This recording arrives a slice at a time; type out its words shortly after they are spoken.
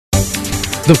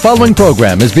The following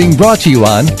program is being brought to you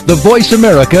on the Voice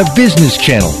America Business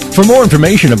Channel. For more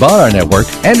information about our network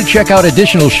and to check out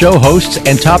additional show hosts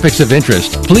and topics of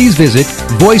interest, please visit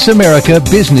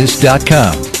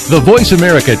voiceamericabusiness.com. The Voice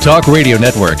America Talk Radio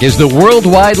Network is the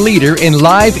worldwide leader in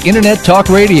live Internet talk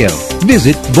radio.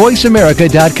 Visit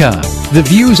voiceamerica.com. The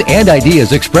views and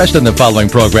ideas expressed on the following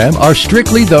program are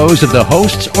strictly those of the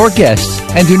hosts or guests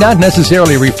and do not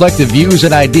necessarily reflect the views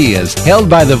and ideas held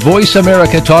by the Voice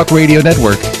America Talk Radio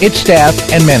Network, its staff,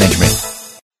 and management.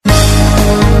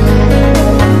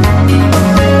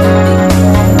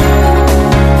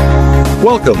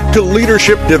 Welcome to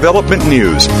Leadership Development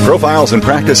News, profiles and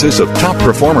practices of top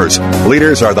performers.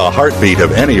 Leaders are the heartbeat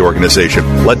of any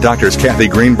organization. Let Drs. Kathy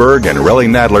Greenberg and Relly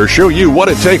Nadler show you what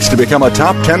it takes to become a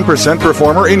top 10%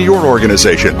 performer in your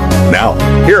organization. Now,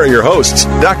 here are your hosts,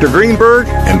 Dr. Greenberg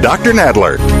and Dr.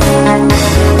 Nadler.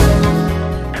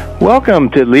 Welcome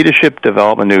to Leadership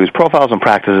Development News, profiles and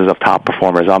practices of top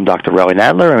performers. I'm Dr. Relly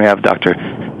Nadler, and we have Dr.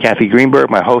 Kathy Greenberg,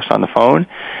 my host, on the phone.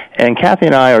 And Kathy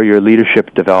and I are your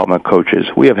leadership development coaches.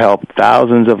 We have helped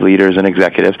thousands of leaders and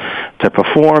executives to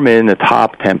perform in the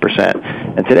top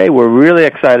 10%. And today we're really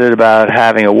excited about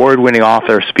having award-winning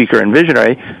author, speaker, and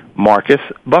visionary Marcus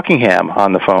Buckingham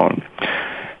on the phone.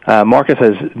 Marcus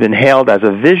has been hailed as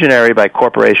a visionary by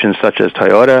corporations such as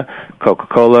Toyota,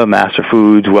 Coca-Cola, Master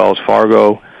Foods, Wells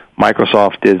Fargo,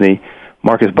 Microsoft, Disney.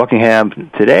 Marcus Buckingham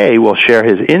today will share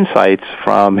his insights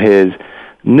from his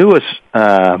newest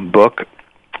book,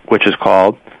 which is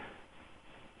called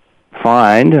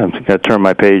I'm going to turn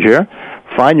my page here,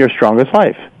 Find Your Strongest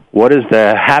Life. What is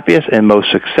the happiest and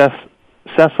most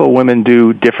successful women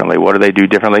do differently? What do they do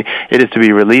differently? It is to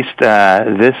be released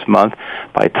this month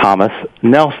by Thomas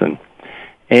Nelson.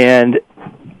 And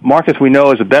Marcus, we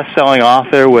know, is a best-selling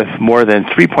author with more than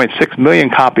 3.6 million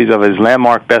copies of his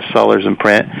landmark bestsellers in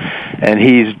print, and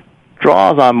he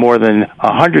draws on more than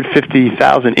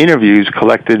 150,000 interviews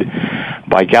collected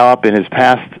by Gallup in his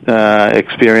past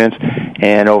experience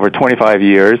and over 25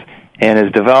 years, and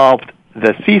has developed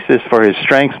the thesis for his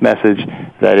strengths message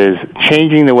that is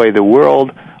changing the way the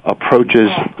world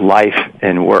approaches life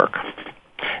and work.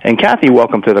 And Kathy,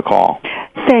 welcome to the call.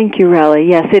 Thank you, Relly.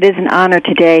 Yes, it is an honor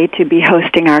today to be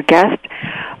hosting our guest,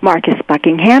 Marcus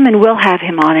Buckingham, and we'll have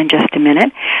him on in just a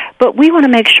minute. But we want to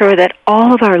make sure that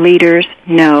all of our leaders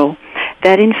know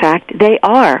that, in fact, they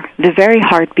are the very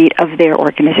heartbeat of their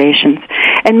organizations.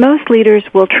 And most leaders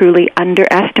will truly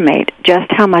underestimate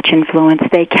just how much influence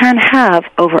they can have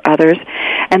over others,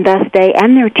 and thus they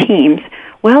and their teams,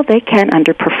 well, they can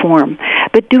underperform.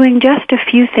 But doing just a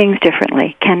few things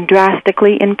differently can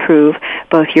drastically improve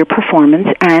both your performance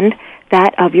and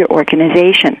that of your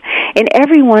organization. In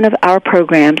every one of our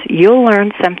programs, you'll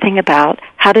learn something about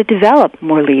how to develop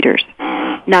more leaders,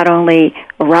 not only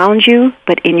around you,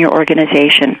 but in your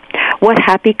organization. What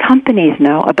happy companies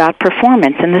know about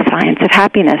performance and the science of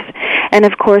happiness. And,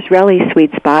 of course, Relly's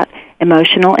sweet spot,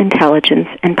 emotional intelligence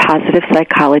and positive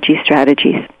psychology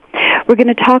strategies. We're going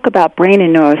to talk about brain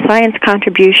and neuroscience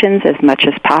contributions as much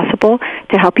as possible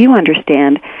to help you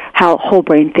understand how whole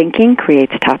brain thinking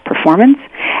creates top performance.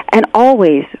 And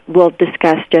always we'll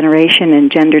discuss generation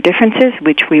and gender differences,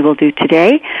 which we will do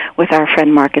today with our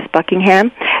friend Marcus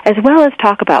Buckingham, as well as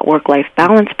talk about work-life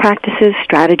balance practices,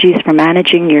 strategies for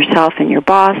managing yourself and your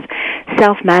boss,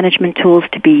 self-management tools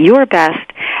to be your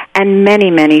best, and many,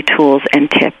 many tools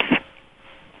and tips.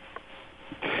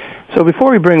 So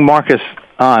before we bring Marcus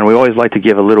on, we always like to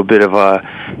give a little bit of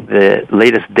the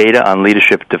latest data on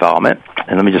leadership development.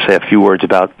 And let me just say a few words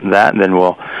about that, and then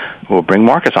we'll bring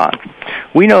Marcus on.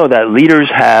 We know that leaders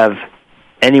have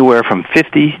anywhere from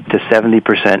 50 to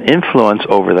 70% influence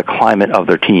over the climate of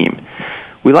their team.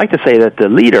 We like to say that the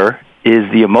leader is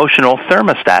the emotional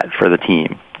thermostat for the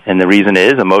team. And the reason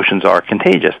is emotions are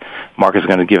contagious. Marcus is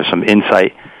going to give us some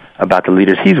insight about the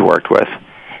leaders he's worked with.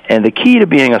 And the key to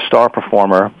being a star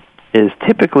performer is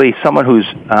typically someone who's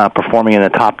performing in the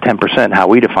top 10%, how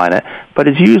we define it, but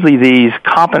it's usually these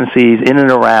competencies in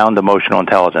and around emotional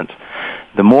intelligence.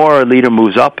 The more a leader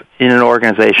moves up in an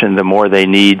organization, the more they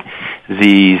need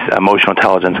these emotional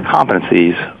intelligence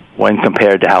competencies when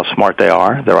compared to how smart they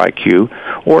are, their IQ,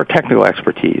 or technical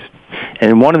expertise.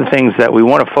 And one of the things that we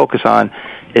want to focus on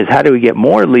is how do we get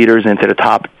more leaders into the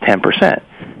top 10%?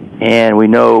 And we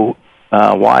know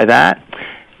why that.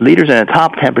 Leaders in the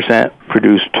top 10%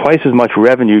 produce twice as much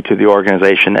revenue to the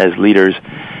organization as leaders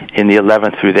in the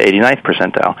 11th through the 89th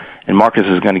percentile. And Marcus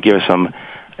is going to give us some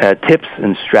tips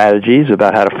and strategies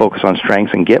about how to focus on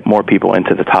strengths and get more people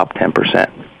into the top 10%.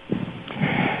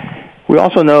 We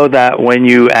also know that when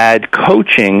you add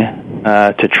coaching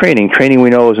to training we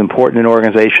know is important in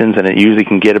organizations, and it usually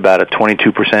can get about a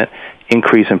 22%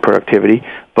 increase in productivity.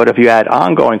 But if you add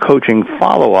ongoing coaching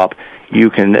follow-up, you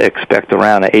can expect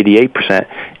around an 88%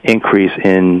 increase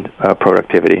in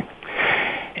productivity.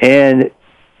 And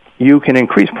you can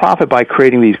increase profit by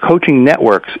creating these coaching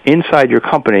networks inside your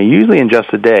company, usually in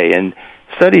just a day. And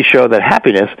studies show that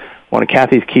happiness, one of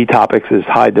Kathy's key topics, is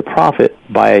tied to profit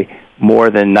by more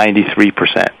than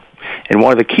 93%. And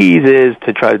one of the keys is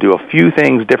to try to do a few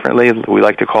things differently. We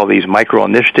like to call these micro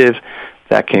initiatives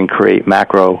that can create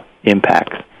macro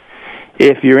impacts.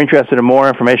 If you're interested in more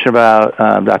information about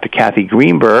Dr. Kathy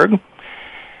Greenberg,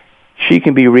 she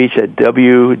can be reached at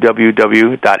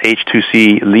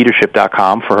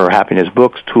www.h2cleadership.com for her happiness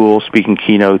books, tools, speaking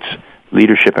keynotes,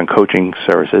 leadership, and coaching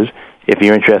services. If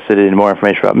you're interested in more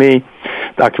information about me,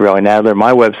 Dr. Relly Nadler,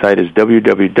 my website is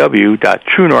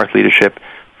www.truenorthleadership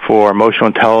for emotional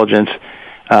intelligence,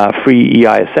 free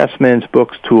EI assessments,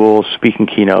 books, tools, speaking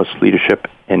keynotes, leadership,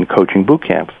 and coaching boot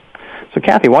camps. So,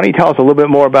 Kathy, why don't you tell us a little bit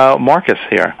more about Marcus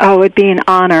here? Oh, it'd be an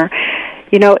honor.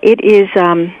 You know,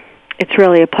 it's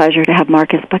really a pleasure to have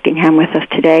Marcus Buckingham with us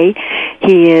today.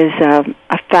 He is a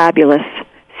fabulous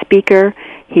speaker.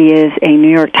 He is a New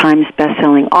York Times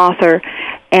bestselling author,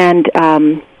 and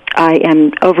I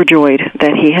am overjoyed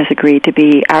that he has agreed to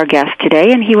be our guest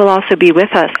today, and he will also be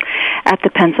with us at the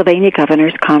Pennsylvania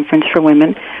Governor's Conference for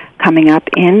Women coming up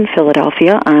in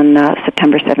Philadelphia on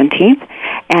September 17th,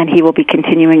 and he will be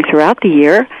continuing throughout the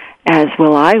year, as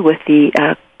will I, with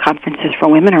the conferences for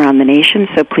women around the nation,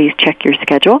 so please check your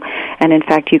schedule. And in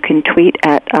fact, you can tweet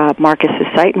at Marcus's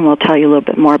site, and we'll tell you a little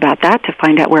bit more about that to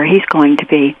find out where he's going to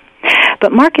be.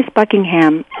 But Marcus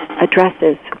Buckingham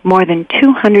addresses more than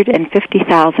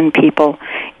 250,000 people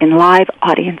in live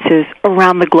audiences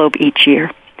around the globe each year.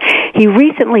 He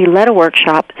recently led a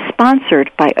workshop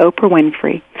sponsored by Oprah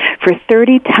Winfrey for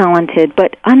 30 talented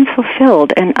but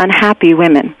unfulfilled and unhappy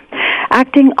women.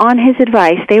 Acting on his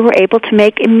advice, they were able to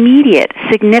make immediate,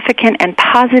 significant, and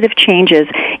positive changes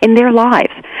in their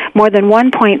lives. More than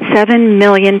 1.7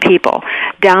 million people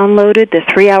downloaded the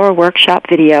 3-hour workshop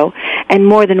video, and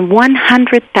more than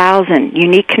 100,000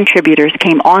 unique contributors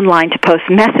came online to post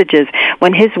messages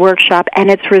when his workshop and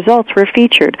its results were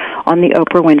featured on the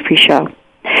Oprah Winfrey Show.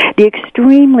 The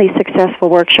extremely successful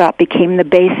workshop became the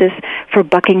basis for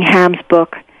Buckingham's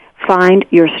book, Find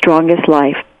Your Strongest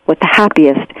Life, What the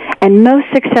Happiest and Most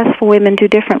Successful Women Do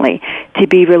Differently, to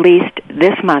be released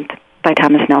this month by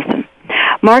Thomas Nelson.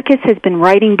 Marcus has been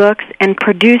writing books and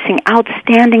producing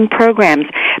outstanding programs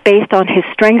based on his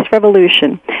Strengths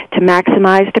Revolution to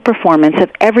maximize the performance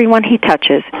of everyone he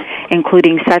touches,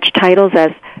 including such titles as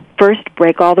First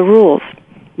Break All the Rules,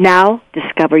 Now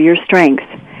Discover Your Strengths,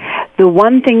 The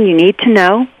One Thing You Need to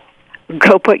Know,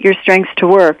 Go Put Your Strengths to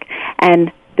Work,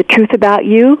 and The Truth About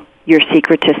You, Your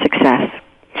Secret to Success.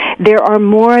 There are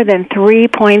more than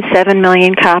 3.7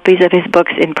 million copies of his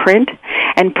books in print,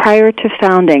 and prior to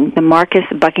founding the Marcus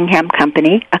Buckingham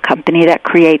Company, a company that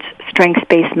creates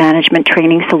strengths-based management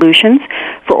training solutions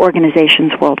for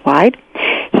organizations worldwide,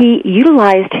 he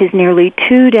utilized his nearly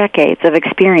 2 decades of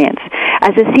experience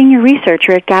as a senior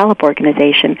researcher at Gallup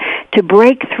Organization to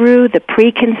break through the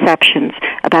preconceptions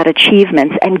about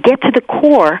achievements and get to the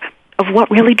core of what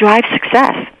really drives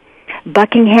success.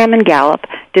 Buckingham and Gallup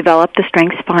developed the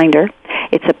Strengths Finder.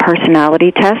 It's a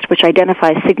personality test which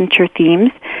identifies signature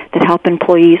themes that help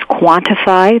employees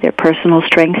quantify their personal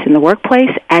strengths in the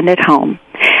workplace and at home.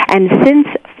 And since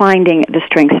finding the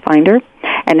Strengths Finder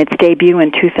and its debut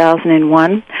in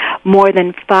 2001, more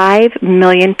than 5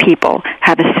 million people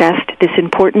have assessed this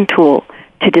important tool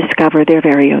to discover their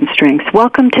very own strengths.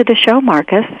 Welcome to the show,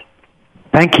 Marcus.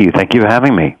 Thank you. Thank you for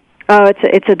having me. Oh,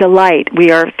 it's a delight.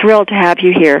 We are thrilled to have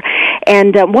you here.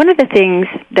 And one of the things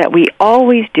that we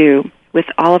always do with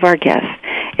all of our guests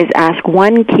is ask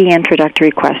one key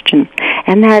introductory question,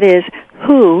 and that is,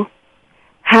 who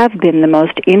have been the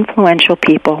most influential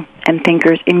people and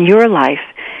thinkers in your life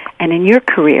and in your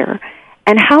career,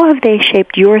 and how have they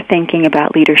shaped your thinking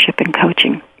about leadership and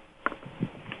coaching?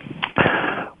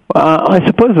 I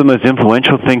suppose the most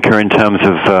influential thinker in terms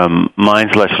of my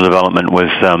intellectual development was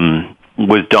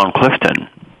Don Clifton,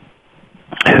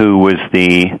 who was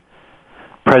the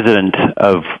president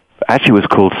of, actually was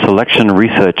called Selection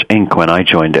Research Inc. when I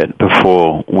joined it,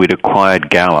 before we'd acquired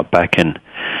Gallup back in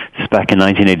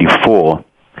 1984.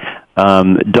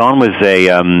 Don was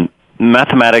a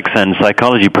mathematics and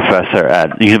psychology professor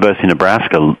at the University of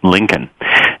Nebraska, Lincoln,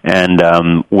 and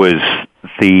was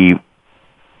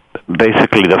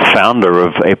basically the founder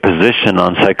of a position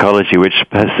on psychology which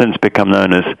has since become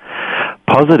known as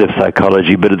positive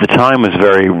psychology, but at the time was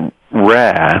very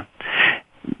rare,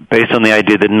 based on the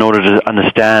idea that in order to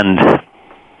understand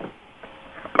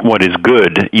what is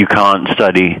good, you can't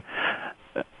study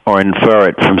or infer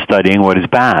it from studying what is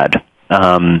bad.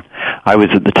 I was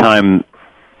at the time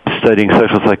studying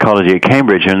social psychology at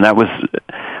Cambridge, and that was,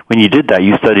 when you did that,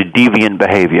 you studied deviant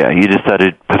behavior, you just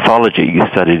studied pathology, you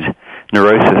studied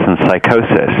neurosis and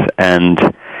psychosis, and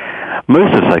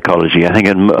most of psychology, I think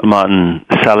Martin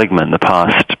Seligman, the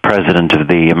past president of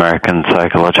the American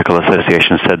Psychological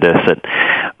Association, said this, that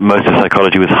most of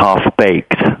psychology was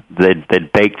half-baked.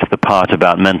 They'd baked the part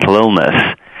about mental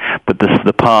illness, but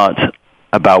the part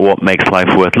about what makes life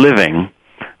worth living,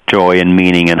 joy and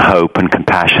meaning and hope and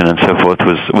compassion and so forth,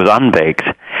 was unbaked.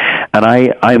 And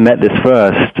I met this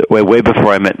first way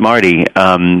before I met Marty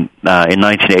in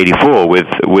 1984 with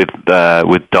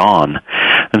Don.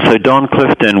 And so Don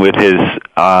Clifton, with his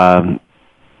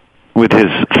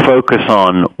focus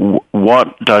on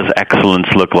what does excellence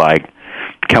look like,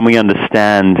 can we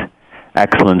understand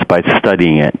excellence by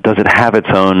studying it? Does it have its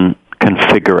own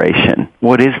configuration?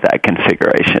 What is that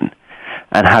configuration?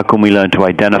 And how can we learn to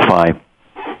identify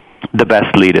the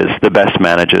best leaders, the best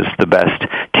managers, the best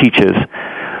teachers,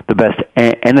 the best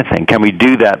anything? Can we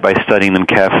do that by studying them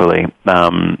carefully?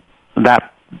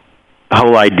 That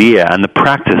whole idea and the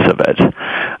practice of it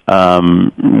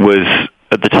was,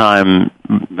 at the time,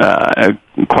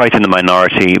 quite in the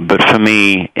minority, but for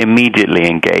me, immediately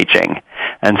engaging,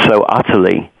 and so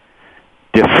utterly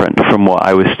different from what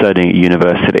I was studying at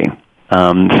university.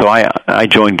 So I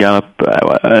joined Gallup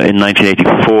in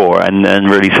 1984, and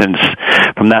really since,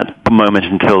 from that moment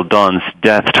until Don's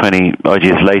death 20 odd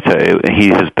years later, he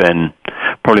has been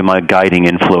probably my guiding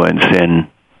influence in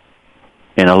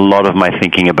a lot of my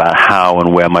thinking about how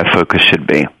and where my focus should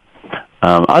be.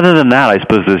 Other than that, I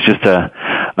suppose there's just a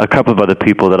couple of other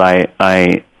people that I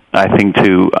think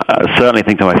to, certainly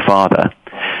think to my father,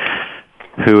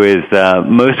 who is,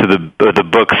 most of the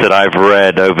books that I've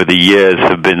read over the years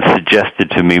have been suggested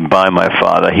to me by my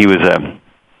father. He was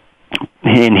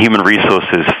in human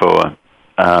resources for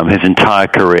his entire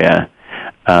career,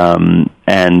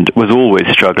 and was always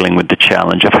struggling with the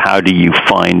challenge of how do you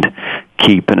find,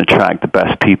 keep, and attract the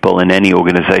best people in any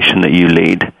organization that you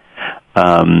lead.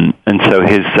 And so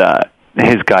his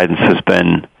guidance has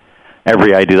been,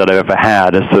 every idea that I've ever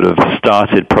had has sort of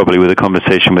started probably with a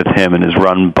conversation with him and has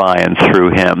run by and through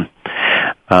him.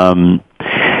 And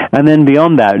then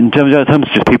beyond that, in terms of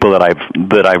just people that I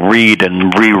read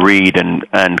and reread and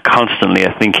constantly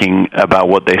are thinking about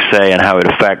what they say and how it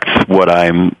affects what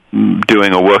I'm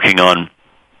doing or working on,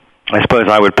 I suppose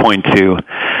I would point to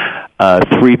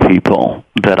three people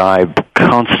that I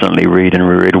constantly read and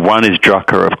reread. One is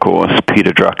Drucker, of course,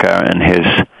 Peter Drucker, and his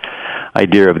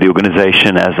idea of the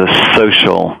organization as a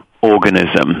social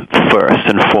organism first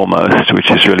and foremost,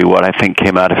 which is really what I think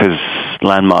came out of his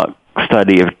landmark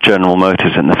study of General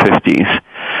Motors in the 50s.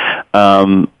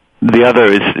 The other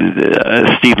is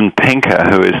Steven Pinker,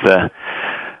 who is the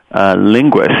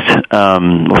linguist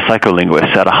or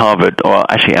psycholinguist at Harvard, or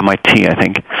actually MIT, I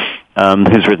think,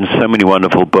 who's written so many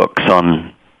wonderful books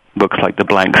like The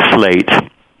Blank Slate,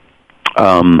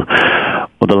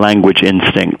 or The Language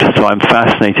Instinct. So I'm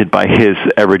fascinated by his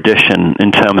erudition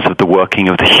in terms of the working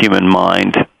of the human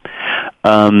mind.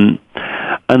 And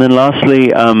then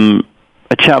lastly, a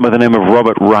chap by the name of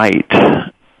Robert Wright,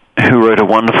 who wrote a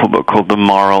wonderful book called The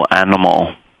Moral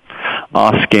Animal,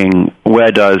 asking,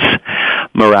 where does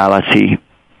morality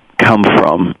come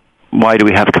from? Why do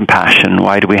we have compassion?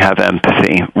 Why do we have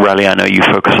empathy? Really, I know you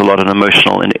focus a lot on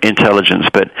emotional intelligence,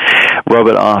 but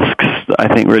Robert asks, I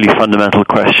think, really fundamental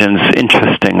questions,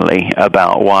 interestingly,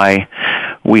 about why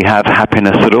we have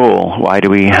happiness at all. Why do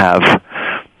we have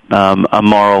a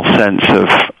moral sense of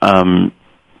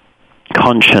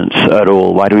conscience at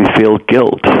all? Why do we feel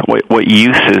guilt? What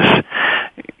use is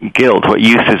guilt? What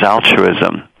use is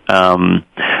altruism? And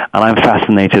I'm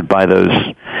fascinated by those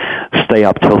stay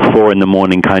up till 4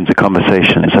 a.m. kinds of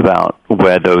conversations about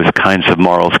where those kinds of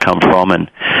morals come from. And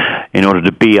in order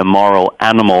to be a moral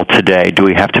animal today, do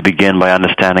we have to begin by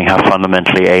understanding how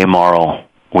fundamentally amoral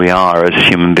we are as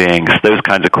human beings? Those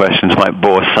kinds of questions might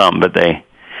bore some, but they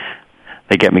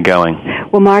get me going.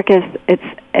 Well, Marcus, it's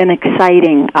an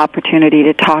exciting opportunity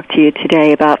to talk to you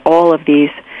today about all of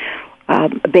these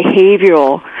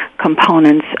behavioral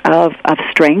components of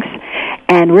strengths.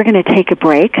 And we're going to take a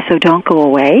break, so don't go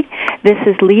away. This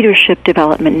is Leadership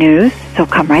Development News, so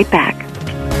come right back.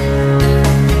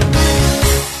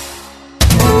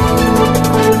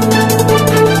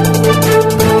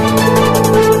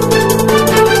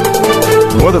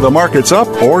 Whether the market's up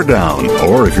or down,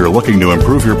 or if you're looking to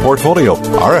improve your portfolio,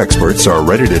 our experts are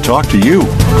ready to talk to you.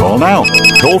 Call now.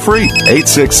 Toll free,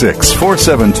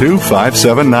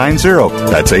 866-472-5790.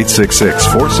 That's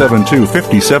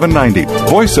 866-472-5790.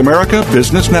 Voice America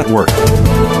Business Network.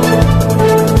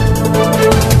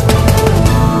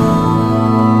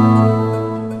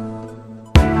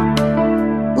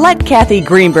 Let Kathy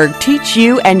Greenberg teach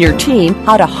you and your team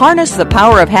how to harness the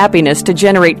power of happiness to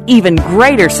generate even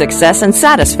greater success and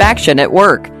satisfaction at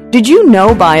work. Did you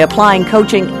know by applying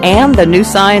coaching and the new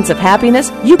science of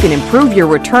happiness, you can improve your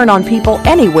return on people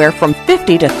anywhere from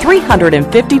 50 to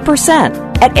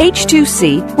 350%? At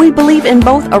H2C, we believe in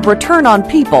both a return on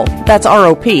people, that's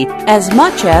ROP, as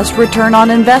much as return on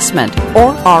investment,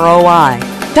 or ROI.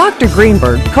 Dr.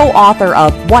 Greenberg, co-author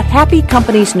of What Happy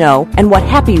Companies Know and What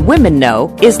Happy Women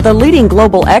Know, is the leading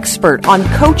global expert on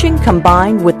coaching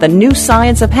combined with the new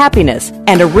science of happiness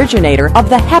and originator of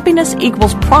the Happiness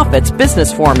Equals Profits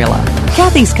business formula.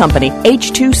 Kathy's company,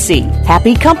 H2C,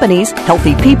 Happy Companies,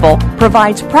 Healthy People,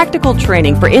 provides practical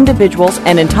training for individuals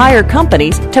and entire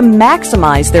companies to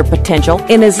maximize their potential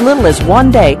in as little as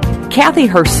 1 day. Kathy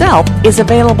herself is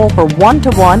available for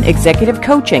one-to-one executive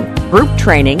coaching, group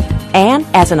training, and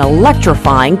as an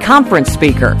electrifying conference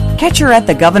speaker. Catch her at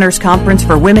the Governor's Conference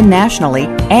for Women nationally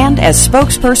and as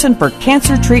spokesperson for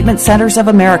Cancer Treatment Centers of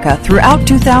America throughout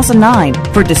 2009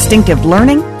 for distinctive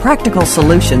learning, practical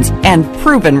solutions, and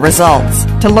proven results.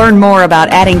 To learn more about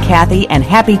adding Kathy and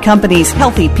Happy Companies'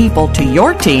 Healthy People to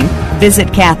your team,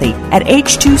 visit Kathy at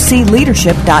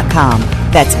h2cleadership.com.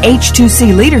 That's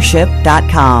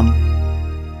h2cleadership.com.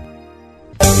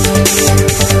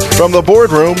 From the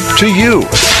boardroom to you,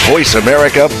 Voice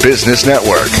America Business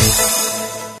Network.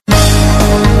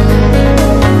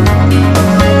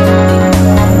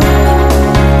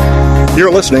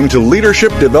 You're listening to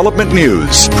Leadership Development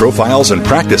News, profiles and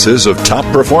practices of top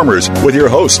performers with your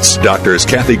hosts, Drs.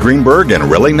 Kathy Greenberg and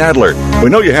Relly Nadler. We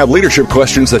know you have leadership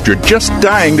questions that you're just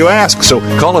dying to ask, so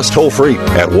call us toll-free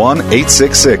at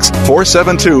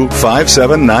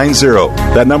 1-866-472-5790.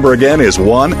 That number again is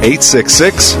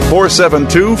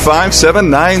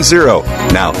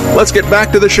 1-866-472-5790. Now, let's get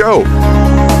back to the show.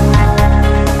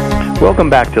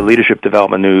 Welcome back to Leadership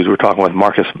Development News. We're talking with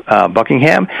Marcus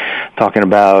Buckingham, talking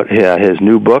about his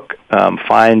new book,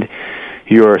 Find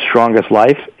Your Strongest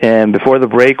Life. And before the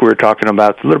break, we were talking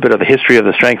about a little bit of the history of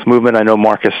the strengths movement. I know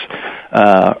Marcus,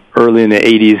 early in the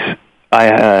 80s,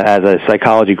 as a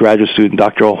psychology graduate student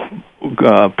doctoral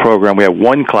program, we had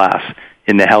one class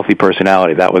in the healthy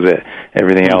personality. That was it.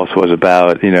 Everything else was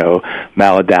about,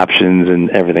 maladaptions and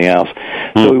everything else.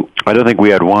 So I don't think we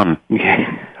had one.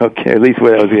 Okay, at least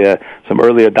there was some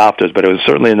early adopters, but it was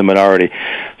certainly in the minority.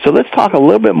 So let's talk a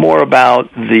little bit more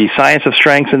about the science of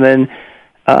strengths, and then,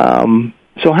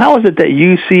 so how is it that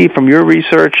you see from your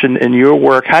research and your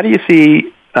work, how do you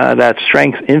see that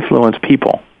strengths influence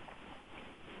people?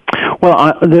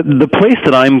 Well, the place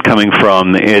that I'm coming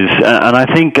from is, and I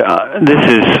think this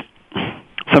is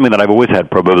something that I've always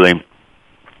had probably,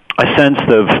 a sense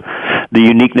of the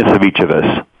uniqueness of each of us.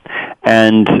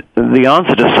 And the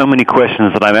answer to so many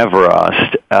questions that I've ever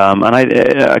asked, and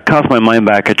I cast my mind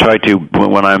back, I try to,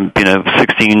 when I'm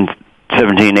 16,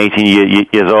 17, 18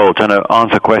 years old, trying to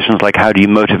answer questions like how do you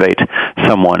motivate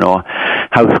someone, or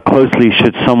how closely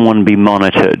should someone be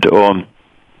monitored, or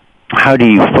how do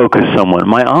you focus someone?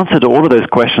 My answer to all of those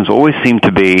questions always seemed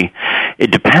to be, it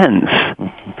depends.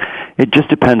 It just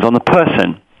depends on the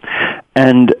person.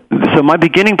 And so my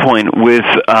beginning point with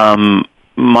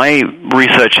my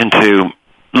research into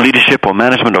leadership or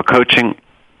management or coaching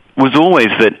was always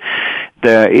that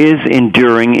there is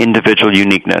enduring individual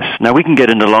uniqueness. Now, we can get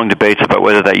into long debates about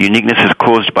whether that uniqueness is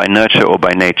caused by nurture or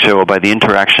by nature or by the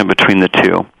interaction between the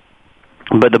two.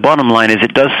 But the bottom line is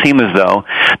it does seem as though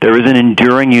there is an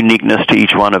enduring uniqueness to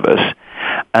each one of us,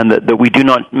 and that we do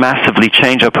not massively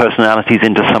change our personalities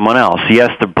into someone else.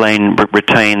 Yes, the brain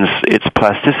retains its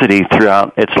plasticity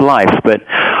throughout its life, but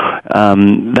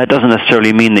that doesn't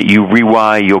necessarily mean that you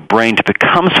rewire your brain to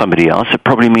become somebody else. It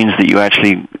probably means that you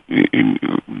actually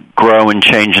grow and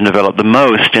change and develop the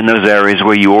most in those areas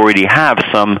where you already have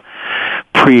some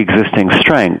pre-existing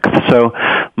strength. So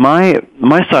my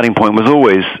starting point was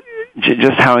always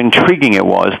just how intriguing it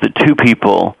was that two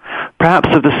people, perhaps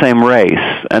of the same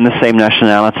race and the same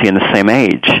nationality and the same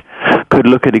age, could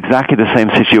look at exactly the same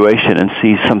situation and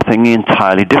see something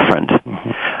entirely different.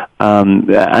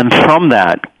 And from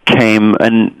that came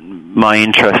my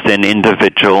interest in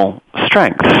individual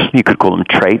strengths. You could call them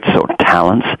traits or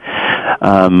talents.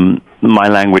 My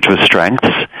language was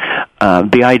strengths.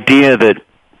 The idea that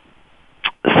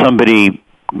somebody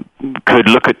could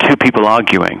look at two people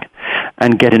arguing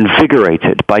and get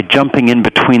invigorated by jumping in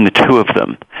between the two of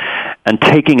them and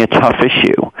taking a tough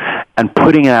issue and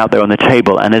putting it out there on the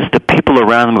table, and as the people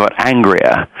around them got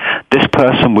angrier, this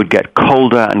person would get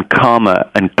colder and calmer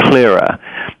and clearer,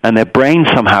 and their brain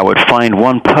somehow would find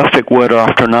one perfect word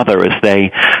after another as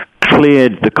they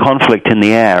cleared the conflict in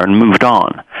the air and moved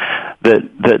on.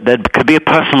 that there could be a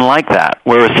person like that,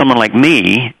 whereas someone like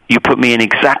me, you put me in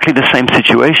exactly the same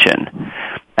situation,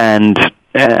 and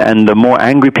the more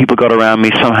angry people got around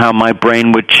me, somehow my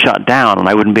brain would shut down and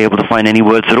I wouldn't be able to find any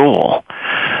words at all.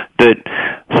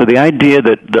 So the idea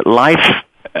that life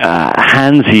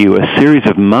hands you a series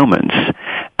of moments,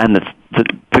 and that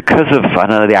because of, I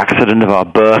don't know, the accident of our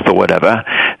birth or whatever,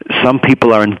 some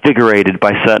people are invigorated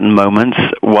by certain moments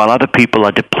while other people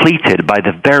are depleted by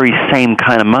the very same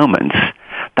kind of moments,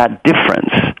 that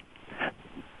difference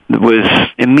was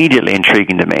immediately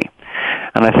intriguing to me.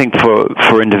 And I think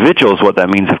for individuals, what that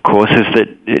means, of course, is that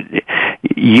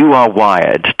you are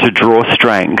wired to draw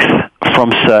strength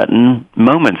from certain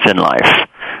moments in life.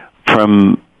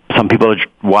 Some people are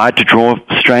wired to draw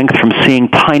strength from seeing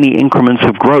tiny increments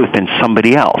of growth in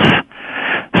somebody else.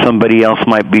 Somebody else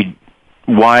might be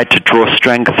wired to draw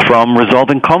strength from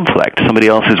resolving conflict. Somebody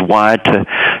else is wired to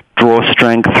draw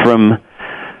strength from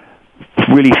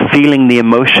really feeling the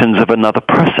emotions of another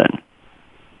person.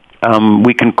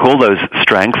 We can call those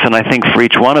strengths, and I think for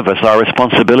each one of us, our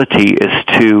responsibility is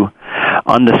to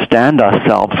understand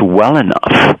ourselves well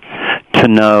enough to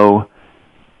know,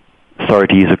 sorry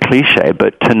to use a cliche,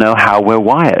 but to know how we're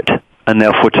wired, and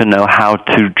therefore to know how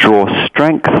to draw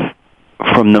strength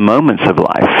from the moments of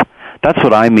life. That's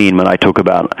what I mean when I talk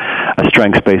about a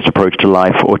strengths-based approach to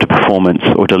life or to performance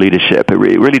or to leadership. It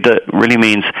really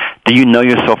means, do you know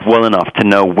yourself well enough to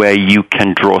know where you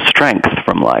can draw strength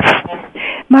from life?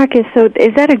 Marcus, so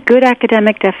is that a good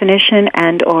academic definition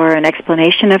and or an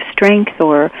explanation of strength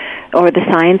or the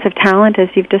science of talent as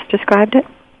you've just described it?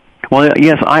 Well,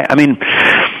 yes, I mean,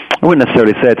 I wouldn't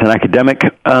necessarily say it's an academic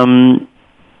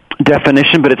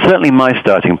definition, but it's certainly my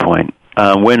starting point.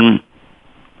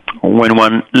 When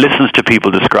one listens to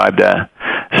people describe their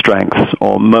strengths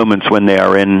or moments when they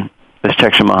are in, as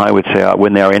Csikszentmihalyi would say,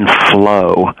 when they are in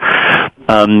flow,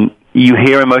 you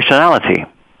hear emotionality.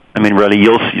 I mean, really,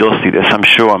 you'll see this. I'm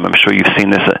sure you've seen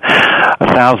this a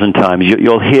 1,000 times.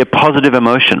 You'll hear positive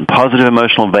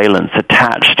emotional valence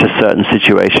attached to certain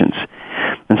situations.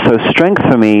 And so strength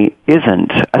for me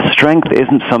a strength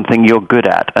isn't something you're good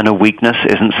at, and a weakness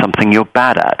isn't something you're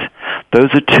bad at.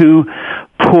 Those are two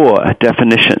poor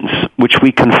definitions which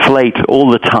we conflate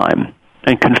all the time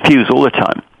and confuse all the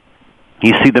time.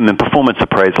 You see them in performance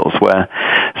appraisals where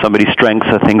somebody's strengths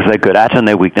are things they're good at and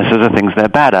their weaknesses are things they're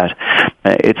bad at.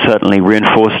 It's certainly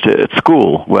reinforced at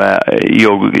school where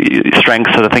your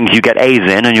strengths are the things you get A's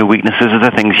in and your weaknesses are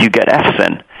the things you get F's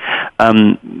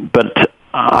in. But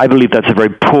I believe that's a very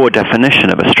poor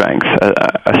definition of a strength.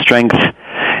 A strength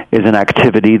is an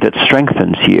activity that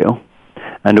strengthens you,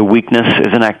 and a weakness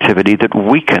is an activity that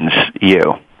weakens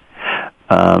you.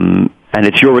 And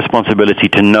it's your responsibility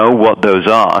to know what those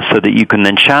are so that you can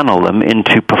then channel them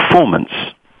into performance.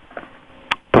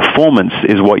 Performance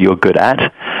is what you're good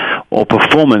at, or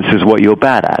performance is what you're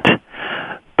bad at.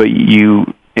 But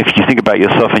if you think about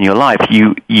yourself in your life,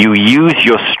 you use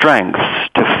your strengths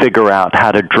to figure out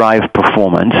how to drive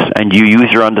performance, and you use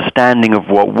your understanding of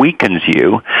what weakens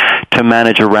you to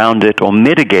manage around it or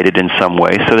mitigate it in some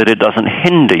way so that it doesn't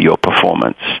hinder your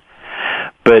performance.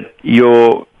 But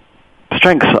your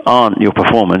strengths aren't your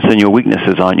performance, and your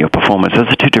weaknesses aren't your performance. Those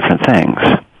are two different things.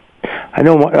 I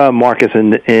know, Marcus,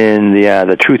 in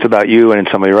the Truth About You and in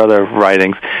some of your other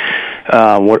writings,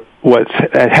 what's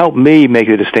helped me make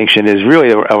the distinction is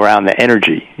really around the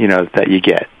energy, that you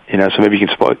get. So maybe you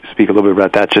can speak a little bit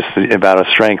about that, just about a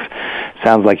strength.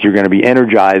 Sounds like you're going to be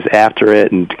energized after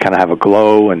it and kind of have a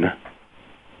glow. And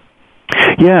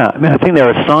yeah, I mean, I think there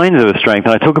are signs of a strength,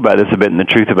 and I talk about this a bit in the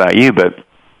Truth About You, but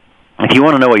if you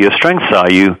want to know what your strengths are,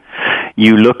 you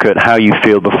look at how you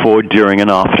feel before, during,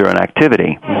 and after an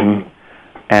activity. Mm-hmm.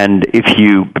 And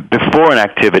before an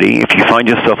activity, if you find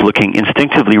yourself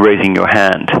instinctively raising your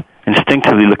hand,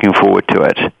 instinctively looking forward to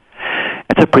it,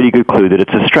 it's a pretty good clue that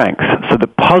it's a strength. So the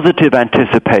positive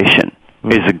anticipation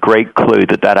is a great clue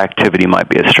that activity might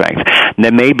be a strength. And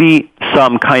there may be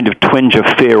some kind of twinge of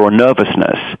fear or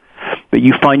nervousness, but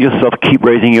you find yourself keep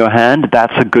raising your hand,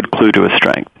 that's a good clue to a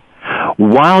strength.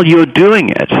 While you're doing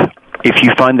it, if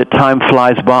you find that time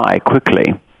flies by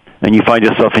quickly, and you find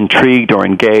yourself intrigued or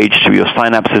engaged, or your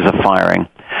synapses are firing,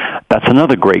 that's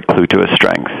another great clue to a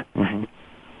strength. Mm-hmm.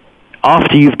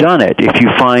 After you've done it, if you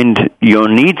find your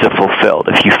needs are fulfilled,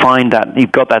 if you find that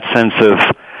you've got that sense of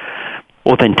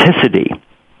authenticity,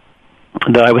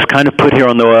 that I was kind of put here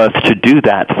on the earth to do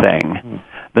that thing,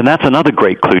 then that's another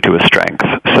great clue to a strength.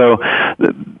 So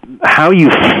how you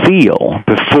feel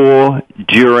before,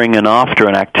 during, and after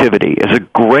an activity is a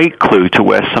great clue to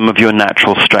where some of your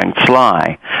natural strengths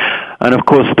lie. And of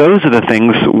course, those are the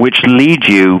things which lead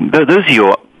you, those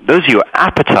are your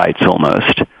appetites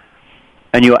almost.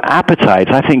 and your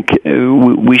appetites, I think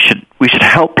we should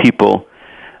help people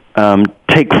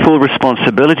take full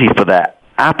responsibility for their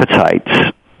appetites,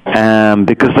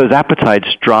 because those appetites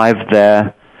drive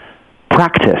their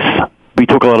practice. We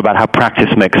talk a lot about how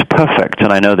practice makes perfect,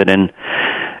 and I know that in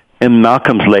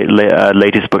Malcolm's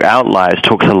latest book, Outliers,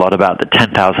 talks a lot about that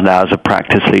 10,000 hours of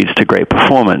practice leads to great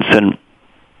performance. And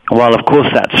while, of course,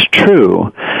 that's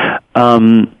true,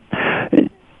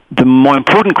 the more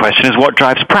important question is what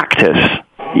drives practice.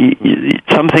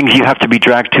 Some things you have to be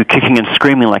dragged to kicking and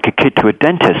screaming like a kid to a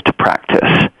dentist to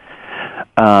practice.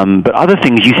 But other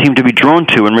things you seem to be drawn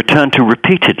to and return to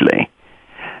repeatedly.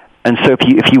 And so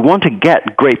if you want to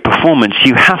get great performance,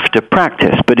 you have to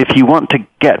practice. But if you want to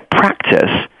get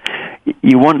practice,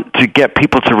 you want to get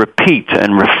people to repeat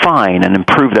and refine and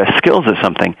improve their skills at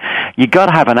something, you got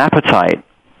to have an appetite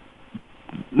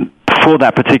for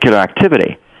that particular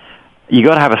activity. You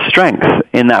got to have a strength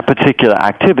in that particular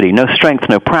activity. No strength,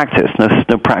 no practice.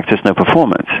 No practice, no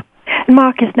performance.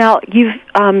 Marcus, now you've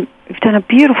done a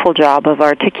beautiful job of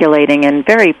articulating in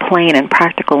very plain and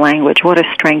practical language what a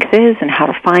strength is and how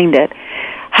to find it.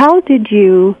 How did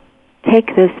you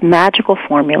take this magical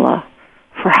formula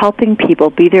for helping people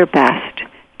be their best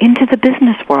into the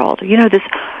business world? You know,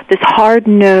 this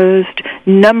hard-nosed,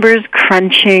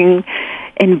 numbers-crunching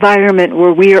environment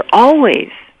where we are always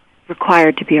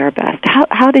required to be our best.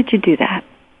 How did you do that?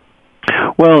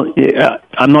 Well,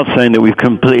 I'm not saying that we've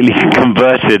completely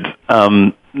converted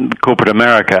corporate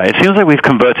America. It seems like we've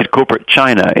converted corporate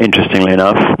China, interestingly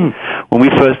enough. When we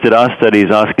first did our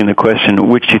studies asking the question,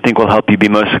 which do you think will help you be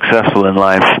most successful in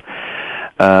life,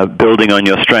 building on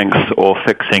your strengths or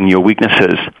fixing your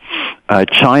weaknesses,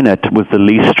 China was the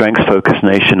least strengths-focused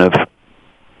nation of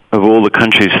all the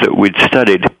countries that we'd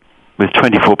studied, with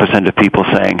 24% of people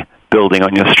saying building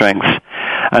on your strengths.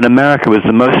 And America was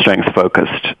the most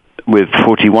strengths-focused, with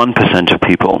 41% of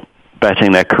people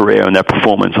betting their career and their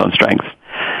performance on strengths.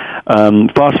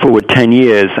 Fast forward 10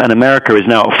 years, and America is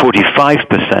now at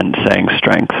 45% saying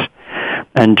strengths,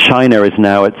 and China is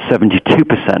now at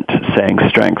 72% saying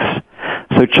strengths.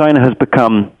 So China has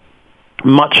become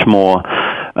much more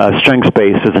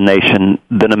strengths-based as a nation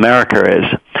than America is.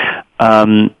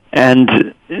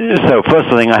 And so first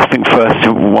thing, I think first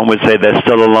one would say there's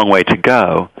still a long way to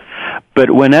go. But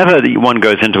whenever one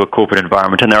goes into a corporate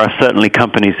environment, and there are certainly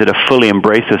companies that have fully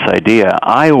embraced this idea,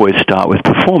 I always start with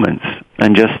performance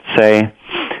and just say,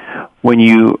 when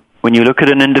you look at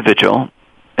an individual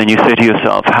and you say to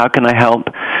yourself, how can I help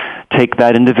take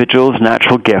that individual's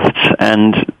natural gifts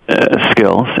and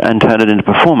skills and turn it into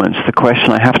performance? The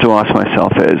question I have to ask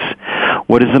myself is,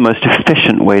 what is the most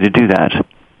efficient way to do that?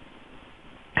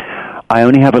 I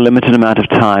only have a limited amount of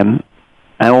time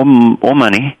or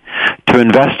money to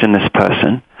invest in this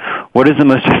person. What is the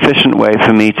most efficient way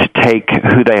for me to take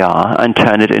who they are and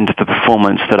turn it into the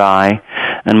performance that I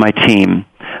and my team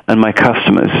and my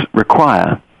customers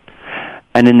require?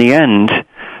 And in the end,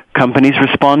 companies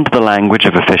respond to the language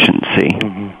of efficiency.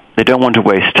 Mm-hmm. They don't want to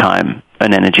waste time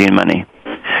and energy and money.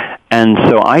 And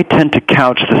so I tend to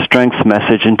couch the strengths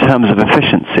message in terms of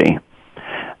efficiency.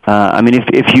 I mean,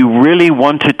 if you really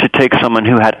wanted to take someone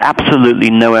who had absolutely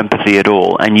no empathy at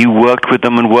all, and you worked with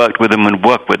them and worked with them and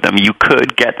worked with them, you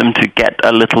could get them to get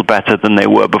a little better than they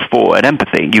were before at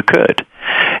empathy. You could.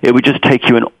 It would just take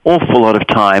you an awful lot of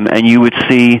time, and you would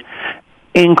see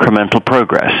incremental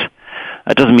progress.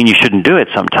 That doesn't mean you shouldn't do it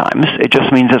sometimes. It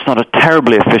just means it's not a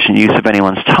terribly efficient use of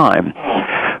anyone's time.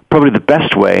 Probably the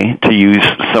best way to use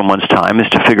someone's time is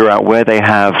to figure out where they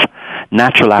have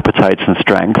natural appetites and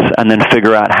strengths, and then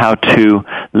figure out how to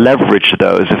leverage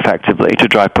those effectively to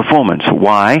drive performance.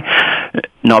 Why?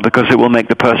 Not because it will make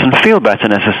the person feel better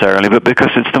necessarily, but because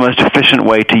it's the most efficient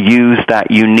way to use that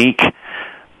unique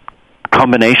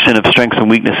combination of strengths and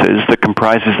weaknesses that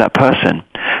comprises that person.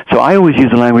 So I always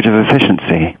use the language of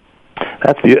efficiency.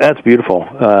 That's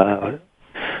beautiful.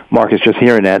 Marcus, just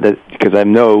hearing that because I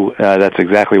know that's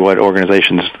exactly what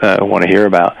organizations want to hear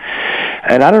about.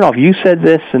 And I don't know if you said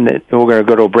this, and we're going to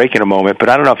go to a break in a moment, but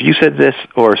I don't know if you said this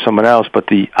or someone else, but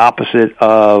the opposite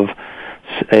of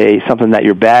something that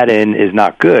you're bad in is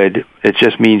not good. It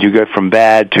just means you go from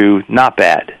bad to not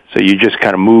bad. So you just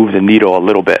kind of move the needle a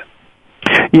little bit.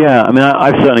 Yeah, I mean,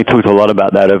 I've certainly talked a lot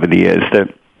about that over the years, that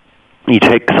you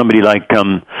take somebody like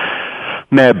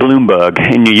Mayor Bloomberg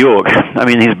in New York. I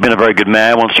mean, he's been a very good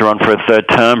mayor, wants to run for a third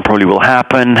term, probably will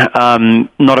happen.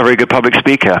 Not a very good public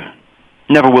speaker.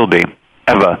 Never will be,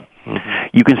 ever. Mm-hmm.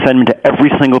 You can send him to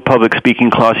every single public speaking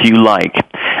class you like,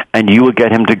 and you will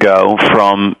get him to go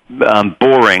from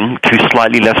boring to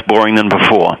slightly less boring than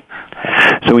before.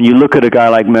 So when you look at a guy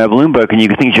like Mayor Bloomberg and you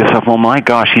think to yourself, oh my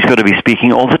gosh, he's got to be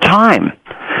speaking all the time.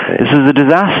 This is a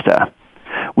disaster.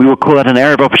 We will call that an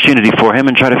area of opportunity for him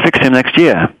and try to fix him next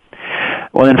year.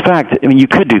 Well, in fact, I mean, you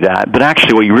could do that, but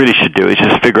actually what you really should do is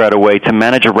just figure out a way to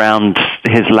manage around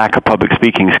his lack of public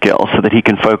speaking skills so that he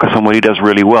can focus on what he does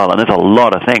really well. And there's a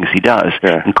lot of things he does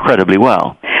incredibly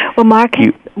well. Well, Mark,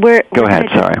 go ahead,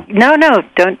 sorry. No,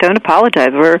 don't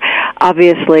apologize. We're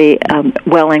obviously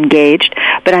well engaged,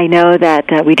 but I know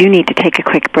that we do need to take a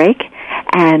quick break.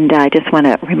 And I just want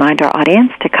to remind our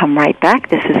audience to come right back.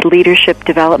 This is Leadership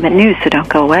Development News, so don't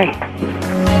go away.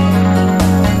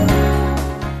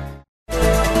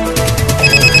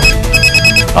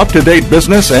 Up-to-date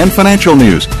business and financial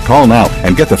news. Call now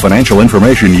and get the financial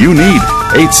information you need.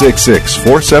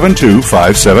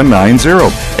 866-472-5790.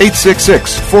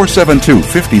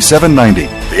 866-472-5790.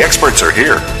 The experts are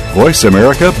here. Voice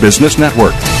America Business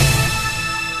Network.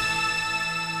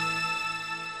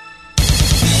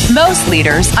 Most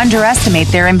leaders underestimate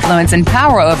their influence and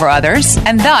power over others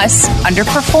and thus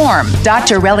underperform.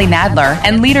 Dr. Relly Nadler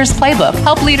and Leaders Playbook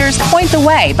help leaders point the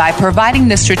way by providing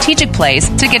the strategic plays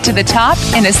to get to the top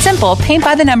in a simple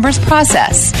paint-by-the-numbers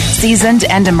process. Seasoned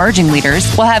and emerging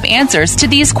leaders will have answers to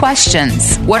these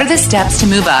questions. What are the steps to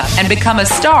move up and become a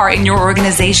star in your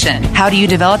organization? How do you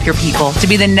develop your people to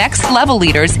be the next level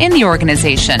leaders in the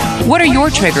organization? What are your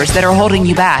triggers that are holding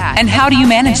you back, and how do you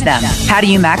manage them? How do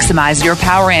you maximize your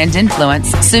power and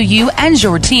influence so you and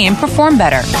your team perform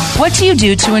better? What do you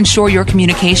do to ensure your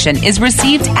communication is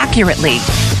received accurately?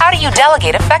 How do you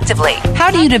delegate effectively?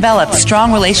 How do you develop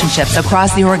strong relationships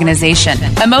across the organization?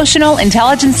 Emotional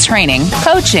intelligence training,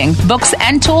 coaching, books,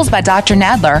 and tools by Dr.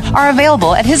 Nadler are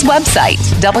available at his website,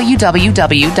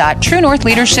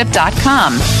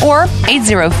 www.truenorthleadership.com or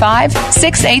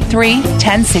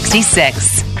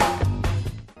 805-683-1066.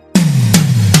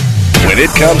 When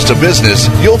it comes to business,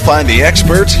 you'll find the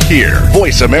experts here.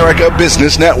 Voice America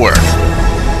Business Network.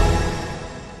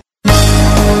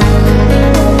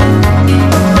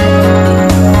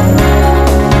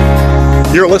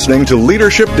 You're listening to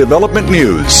Leadership Development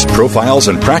News, profiles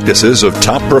and practices of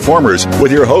top performers with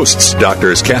your hosts,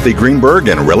 Drs. Kathy Greenberg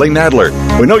and Relly Nadler.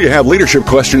 We know you have leadership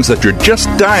questions that you're just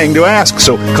dying to ask,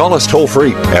 so call us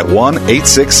toll-free at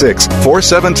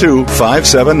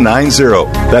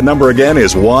 1-866-472-5790. That number again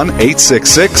is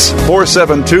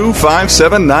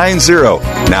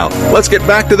 1-866-472-5790. Now, let's get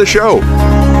back to the show.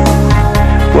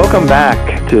 Welcome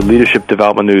back to Leadership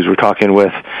Development News. We're talking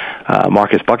with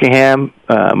Marcus Buckingham.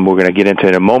 We're going to get into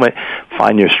in a moment,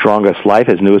 Find Your Strongest Life,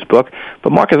 his newest book.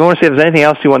 But Marcus, I want to see if there's anything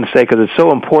else you want to say, because it's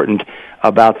so important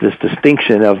about this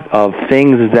distinction of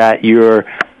things that you're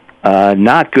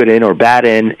not good in or bad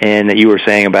in, and that you were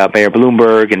saying about Mayor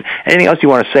Bloomberg, and anything else you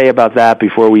want to say about that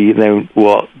before we then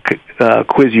will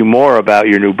quiz you more about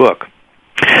your new book.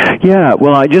 Yeah,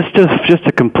 well, I just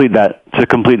to complete that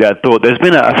thought, there's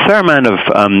been a fair amount of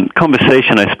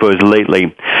conversation, I suppose,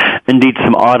 lately. Indeed,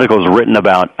 some articles written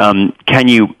about can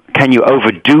you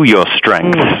overdo your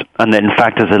strengths, and that in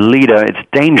fact, as a leader, it's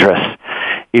dangerous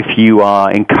if you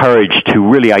are encouraged to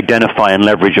really identify and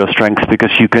leverage your strengths, because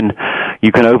you can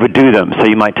overdo them. So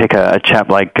you might take a chap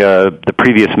like the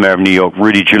previous mayor of New York,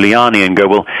 Rudy Giuliani, and go,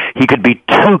 well, he could be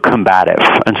too combative.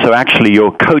 And so actually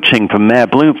your coaching for Mayor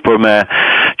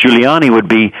Giuliani would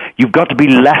be, you've got to be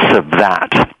less of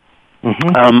that.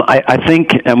 Mm-hmm. I think,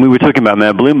 and we were talking about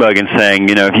Mayor Bloomberg and saying,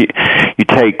 if you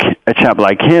take a chap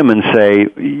like him and say,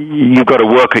 you've got to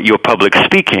work at your public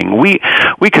speaking, we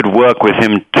could work with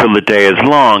him till the day is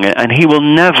long, and he will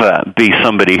never be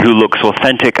somebody who looks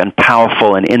authentic and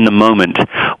powerful and in the moment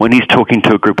when he's talking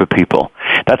to a group of people.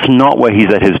 That's not where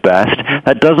he's at his best.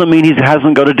 That doesn't mean he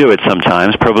hasn't got to do it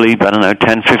sometimes. Probably,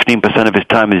 10-15% of his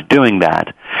time is doing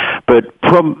that. But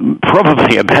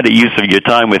probably a better use of your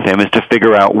time with him is to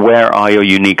figure out where are your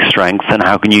unique strengths and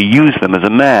how can you use them as a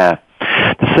mayor.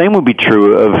 The same would be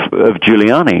true of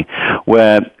Giuliani,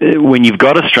 where when you've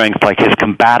got a strength like his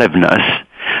combativeness,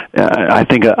 I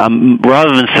think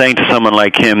rather than saying to someone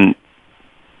like him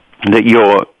that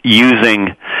you're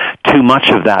using too much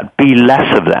of that, be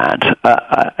less of that.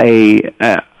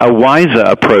 A wiser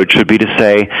approach would be to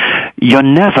say, you're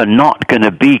never not going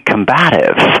to be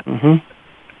combative. Mm-hmm.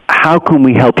 How can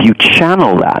we help you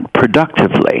channel that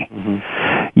productively? Mm-hmm.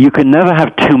 You can never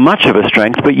have too much of a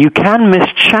strength, but you can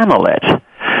mischannel it.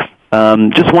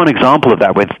 Just one example of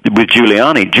that with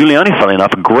Giuliani. Giuliani, funnily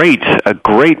enough, a great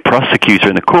prosecutor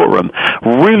in the courtroom,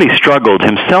 really struggled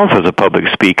himself as a public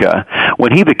speaker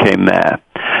when he became mayor.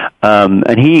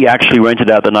 And he actually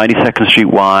rented out the 92nd Street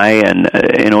Y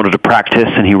in order to practice,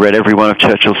 and he read every one of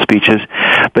Churchill's speeches.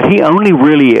 But he only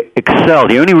really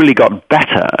excelled. He only really got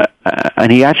better, and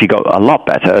he actually got a lot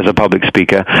better as a public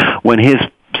speaker when his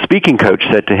speaking coach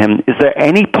said to him, "Is there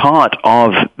any part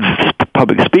of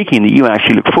public speaking that you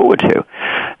actually look forward to?"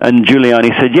 And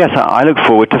Giuliani said, "Yes, I look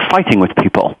forward to fighting with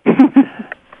people."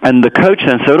 And the coach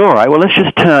then said, "All right, well, let's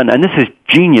just turn," and this is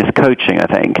genius coaching, I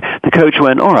think. The coach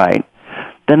went, "All right,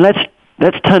 then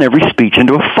let's turn every speech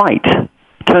into a fight.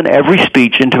 Turn every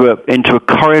speech into a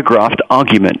choreographed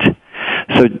argument.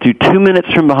 So do 2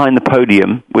 minutes from behind the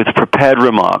podium with prepared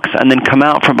remarks, and then come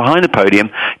out from behind the podium,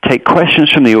 take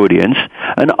questions from the audience,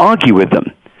 and argue with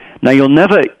them. Now, you'll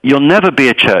never be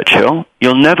a Churchill.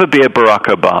 You'll never be a Barack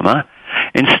Obama.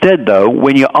 Instead, though,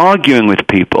 when you're arguing with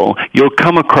people, you'll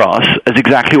come across as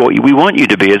exactly what we want you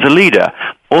to be as a leader: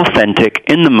 authentic,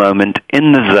 in the moment,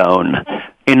 in the zone,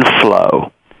 in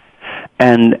flow."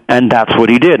 And that's what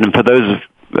he did. And for those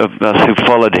of us who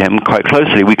followed him quite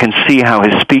closely, we can see how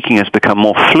his speaking has become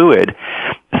more fluid,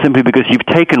 simply because you've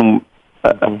taken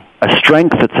a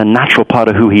strength that's a natural part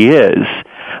of who he is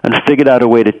and figured out a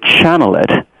way to channel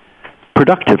it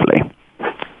productively.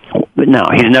 Now,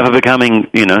 he's never becoming,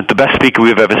 the best speaker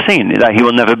we've ever seen. He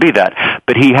will never be that.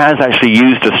 But he has actually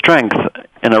used a strength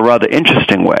in a rather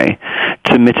interesting way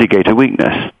to mitigate a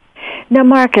weakness. Now,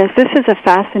 Marcus, this is a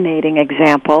fascinating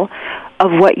example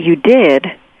of what you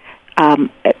did,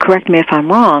 correct me if I'm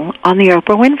wrong, on the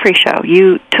Oprah Winfrey Show.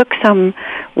 You took some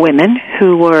women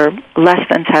who were less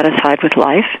than satisfied with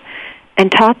life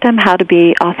and taught them how to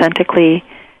be authentically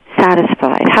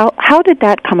satisfied. How did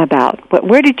that come about?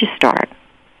 Where did you start?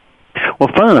 Well,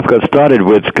 fun enough, got started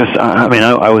with, because,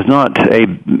 I was not a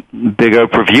big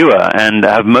Oprah viewer, and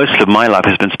most of my life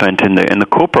has been spent in the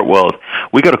corporate world.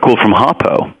 We got a call from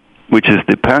Harpo, which is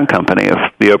the parent company of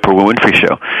the Oprah Winfrey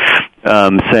Show,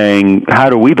 saying, "How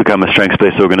do we become a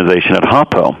strengths-based organization at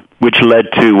Harpo?" Which led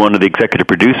to one of the executive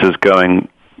producers going,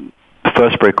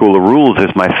 "First Break All the Rules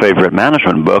is my favorite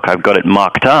management book. I've got it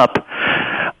marked up.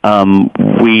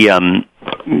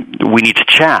 We need to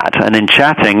chat." And in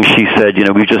chatting, she said,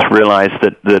 "We just realized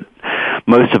that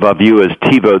most of our viewers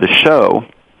TiVo the show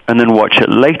and then watch it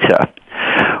later,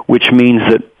 which means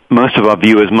that most of our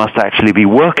viewers must actually be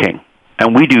working.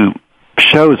 And we do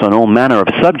shows on all manner of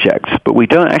subjects, but we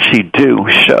don't actually do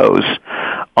shows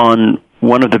on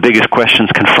one of the biggest questions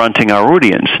confronting our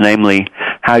audience, namely,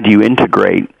 how do you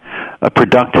integrate a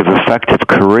productive, effective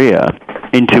career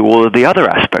into all of the other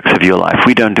aspects of your life?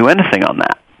 We don't do anything on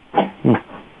that."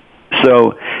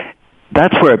 So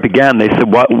that's where it began. They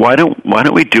said, why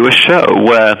don't we do a show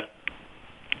where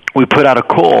we put out a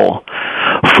call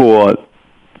for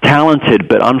talented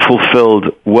but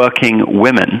unfulfilled working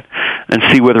women and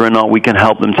see whether or not we can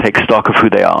help them take stock of who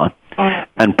they are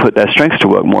and put their strengths to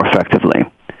work more effectively.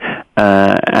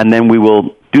 And then we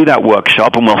will do that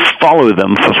workshop, and we'll follow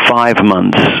them for 5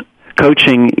 months,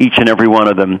 coaching each and every one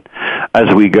of them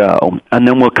as we go. And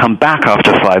then we'll come back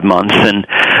after 5 months and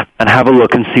have a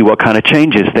look and see what kind of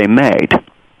changes they made.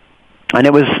 And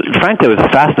it was a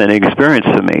fascinating experience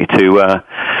for me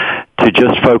to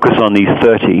just focus on these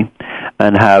 30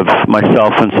 and have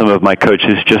myself and some of my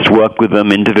coaches just work with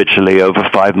them individually over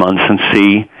 5 months and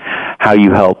see how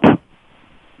you help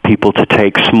people to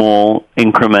take small,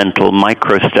 incremental,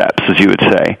 micro steps, as you would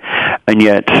say, and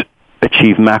yet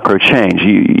achieve macro change.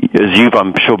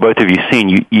 I'm sure both of you seen,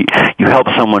 you help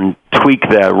someone tweak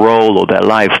their role or their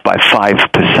life by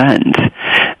 5%,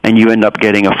 and you end up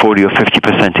getting a 40 or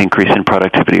 50% increase in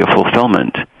productivity or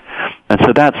fulfillment. And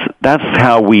so that's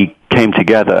how we came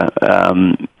together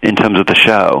in terms of the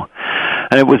show,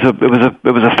 and it was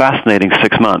a fascinating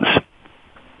 6 months.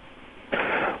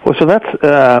 Well, so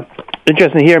that's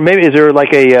interesting to hear. Maybe is there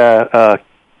like a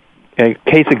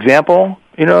case example,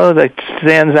 that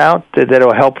stands out that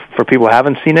will help for people who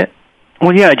haven't seen it?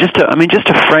 Well, yeah, just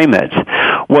to frame it,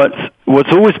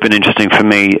 what's always been interesting for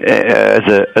me as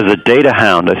a data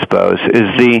hound, I suppose, is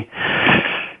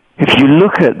if you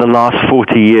look at the last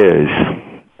 40 years,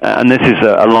 and this is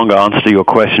a longer answer to your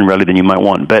question really than you might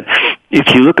want, but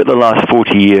if you look at the last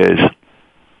 40 years,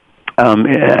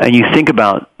 and you think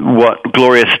about what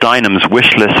Gloria Steinem's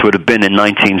wish list would have been in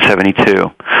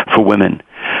 1972 for women,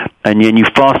 and then you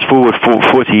fast forward for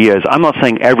 40 years, I'm not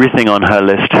saying everything on her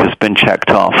list has been checked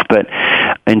off, but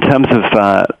in terms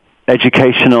of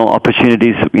educational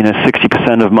opportunities,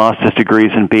 60% of master's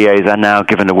degrees and BAs are now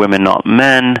given to women, not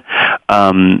men.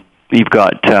 You've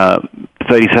got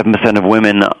 37% of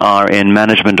women are in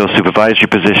management or supervisory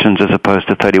positions as opposed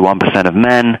to 31% of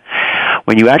men.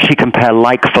 When you actually compare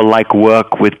like-for-like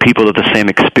work with people of the same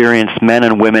experience, men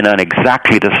and women earn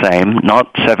exactly the same,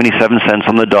 not 77 cents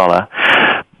on the dollar,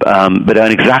 but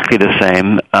earn exactly the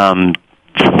same.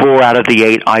 4 out of the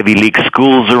 8 Ivy League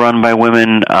schools are run by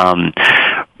women.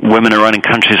 women are running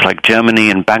countries like Germany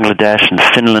and Bangladesh and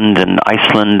Finland and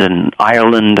Iceland and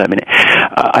Ireland. I mean,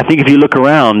 I think if you look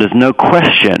around, there's no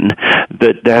question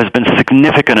that there has been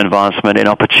significant advancement in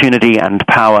opportunity and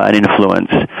power and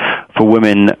influence for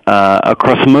women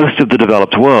across most of the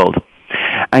developed world.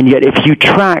 And yet, if you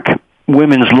track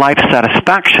women's life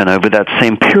satisfaction over that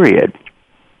same period,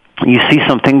 you see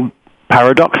something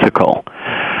paradoxical.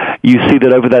 You see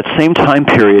that over that same time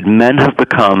period, men have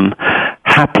become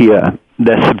happier.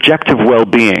 Their subjective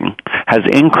well-being has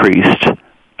increased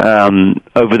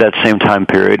over that same time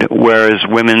period, whereas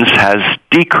women's has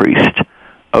decreased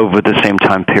over the same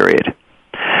time period.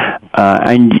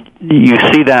 And you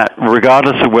see that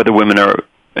regardless of whether women are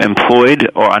employed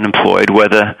or unemployed,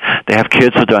 whether they have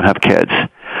kids or don't have kids,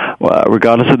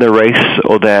 regardless of their race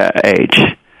or their age,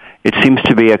 it seems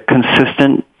to be a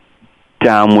consistent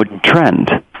downward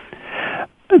trend.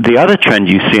 The other trend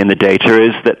you see in the data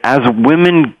is that as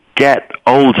women get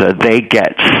older, they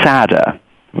get sadder,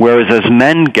 whereas as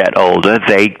men get older,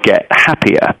 they get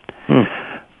happier.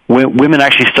 Women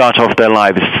actually start off their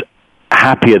lives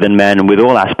happier than men with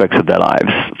all aspects of their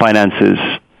lives: finances,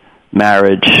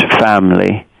 marriage,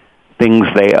 family, things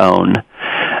they own.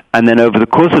 And then over the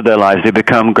course of their lives, they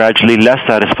become gradually less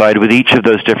satisfied with each of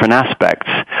those different aspects,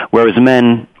 whereas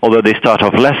men, although they start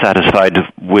off less satisfied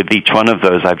with each one of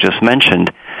those I've just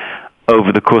mentioned,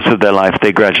 over the course of their life,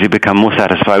 they gradually become more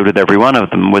satisfied with every one of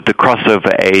them, with the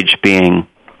crossover age being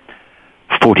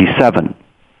 47.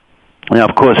 Now,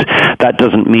 of course, that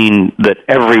doesn't mean that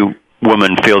every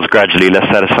woman feels gradually less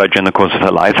satisfied during the course of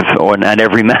her life, and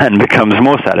every man becomes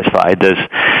more satisfied. There's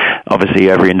obviously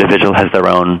every individual has their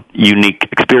own unique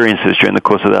experiences during the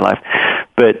course of their life.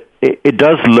 But it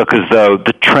does look as though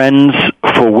the trends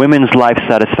for women's life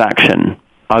satisfaction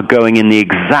are going in the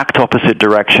exact opposite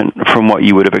direction from what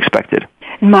you would have expected.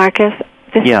 Marcus,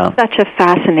 this is such a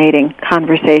fascinating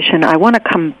conversation. I want to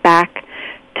come back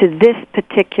to this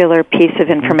particular piece of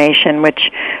information, which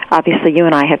obviously you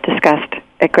and I have discussed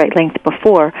at great length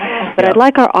before, but I'd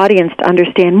like our audience to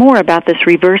understand more about this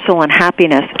reversal in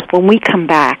happiness when we come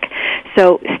back.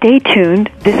 So stay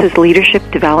tuned. This is Leadership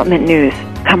Development News.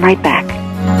 Come right back.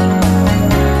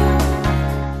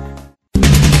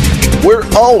 We're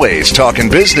always talking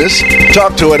business.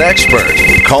 Talk to an expert.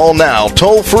 Call now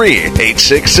toll free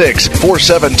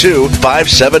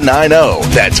 866-472-5790.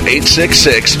 That's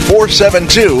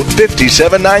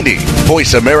 866-472-5790.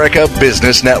 Voice America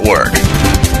Business Network.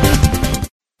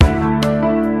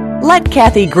 Let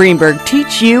Kathy Greenberg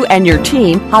teach you and your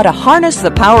team how to harness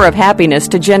the power of happiness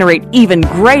to generate even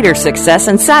greater success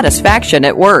and satisfaction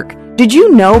at work. Did you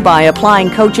know by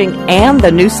applying coaching and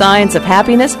the new science of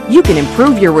happiness, you can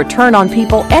improve your return on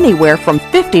people anywhere from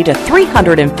 50 to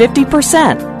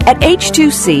 350%? At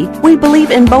H2C, we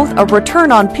believe in both a return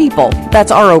on people,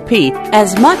 that's ROP,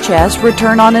 as much as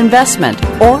return on investment,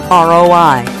 or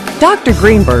ROI. Dr.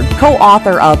 Greenberg,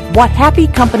 co-author of What Happy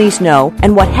Companies Know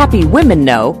and What Happy Women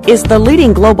Know, is the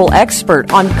leading global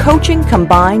expert on coaching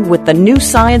combined with the new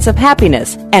science of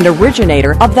happiness and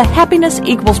originator of the Happiness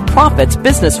Equals Profits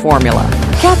business formula.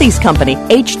 Kathy's company,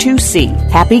 H2C,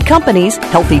 Happy Companies,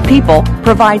 Healthy People,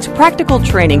 provides practical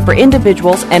training for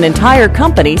individuals and entire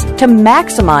companies to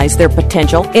maximize their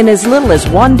potential in as little as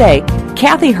 1 day.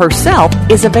 Kathy herself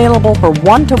is available for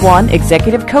one-to-one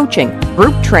executive coaching,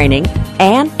 group training,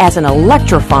 and as an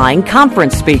electrifying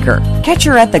conference speaker. Catch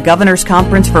her at the Governor's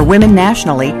Conference for Women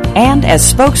nationally and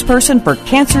as spokesperson for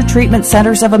Cancer Treatment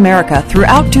Centers of America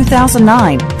throughout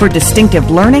 2009 for distinctive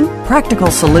learning,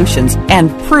 practical solutions, and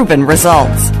proven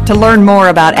results. To learn more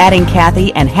about adding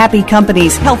Kathy and Happy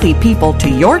Companies' Healthy People to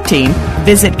your team,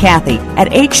 visit Kathy at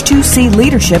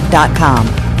h2cleadership.com.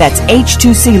 That's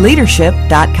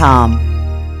h2cleadership.com.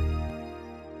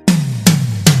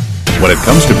 When it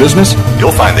comes to business,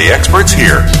 you'll find the experts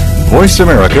here. Voice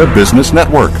America Business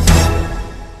Network.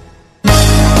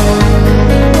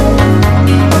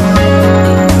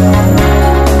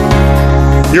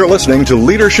 You're listening to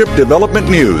Leadership Development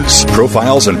News,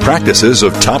 profiles and practices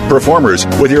of top performers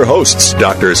with your hosts,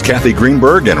 Drs. Kathy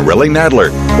Greenberg and Relly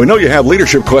Nadler. We know you have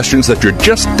leadership questions that you're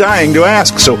just dying to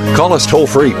ask, so call us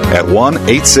toll-free at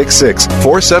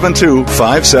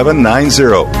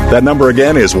 1-866-472-5790. That number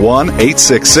again is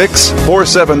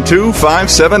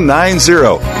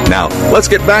 1-866-472-5790. Now, let's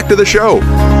get back to the show.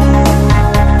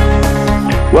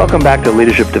 Welcome back to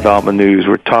Leadership Development News.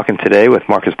 We're talking today with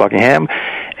Marcus Buckingham,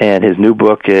 and his new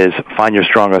book is Find Your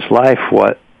Strongest Life,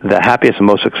 What the Happiest and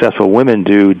Most Successful Women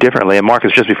Do Differently. And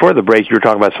Marcus, just before the break, you were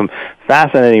talking about some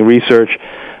fascinating research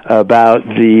about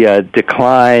the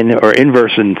decline or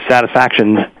inverse in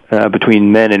satisfaction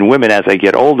between men and women as they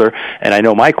get older. And I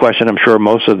know my question, I'm sure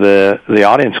most of the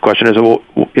audience question is, well,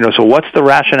 so what's the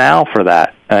rationale for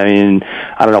that? I mean,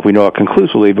 I don't know if we know it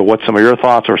conclusively, but what's some of your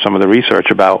thoughts or some of the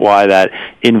research about why that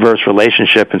inverse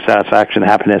relationship and satisfaction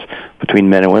and happiness between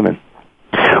men and women?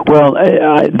 Well,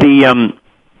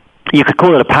 you could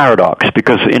call it a paradox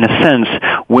because, in a sense,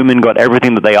 women got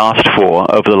everything that they asked for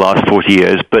over the last 40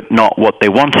 years, but not what they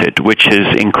wanted, which is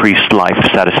increased life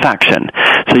satisfaction.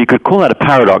 So you could call that a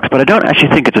paradox, but I don't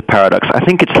actually think it's a paradox. I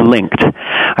think it's linked.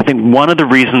 I think one of the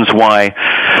reasons why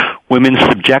women's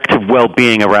subjective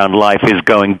well-being around life is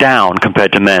going down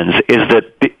compared to men's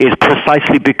is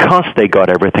precisely because they got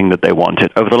everything that they wanted.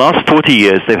 Over the last 40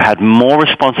 years, they've had more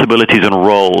responsibilities and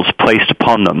roles placed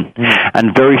upon them,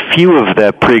 and very few of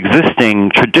their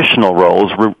pre-existing traditional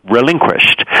roles were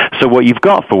relinquished. So what you've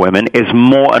got for women is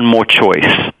more and more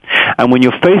choice. And when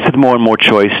you're faced with more and more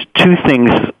choice, two things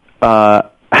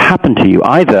happen to you.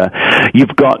 Either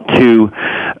you've got to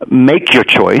make your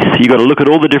choice, you've got to look at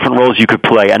all the different roles you could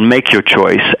play and make your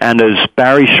choice, and as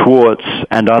Barry Schwartz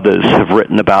and others have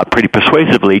written about pretty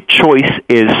persuasively, choice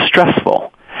is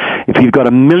stressful. If you've got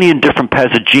a million different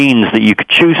pairs of jeans that you could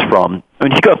choose from, I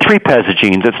mean, if you've got 3 pairs of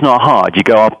jeans, it's not hard. You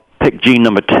go, I'll pick gene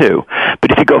number 2.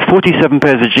 But if you've got 47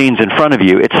 pairs of jeans in front of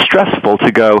you, it's stressful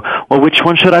to go, well, which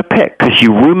one should I pick? Because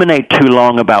you ruminate too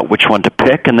long about which one to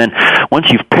pick, and then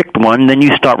once you've picked one, then you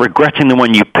start regretting the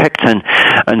one you picked, and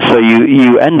so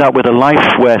you end up with a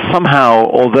life where somehow,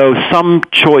 although some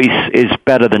choice is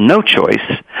better than no choice,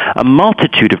 a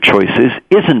multitude of choices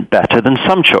isn't better than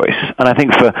some choice. And I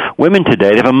think for women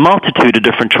today, they have a multitude of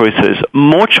different choices,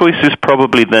 more choices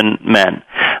probably than men.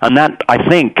 And that, I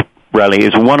think, really,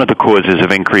 is one of the causes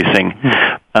of increasing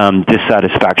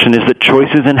dissatisfaction, is that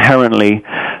choice is inherently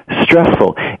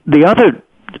stressful. The other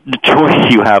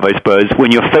choice you have, I suppose,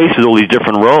 when you're faced with all these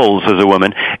different roles as a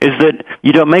woman, is that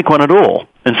you don't make one at all.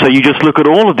 And so you just look at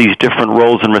all of these different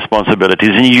roles and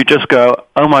responsibilities, and you just go,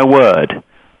 oh my word,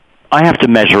 I have to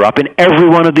measure up in every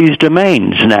one of these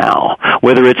domains now,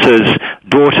 whether it's as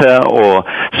daughter or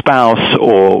spouse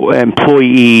or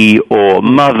employee or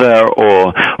mother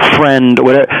or friend or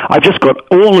whatever. I've just got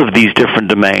all of these different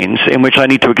domains in which I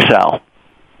need to excel,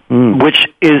 which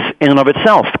is in and of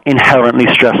itself inherently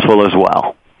stressful as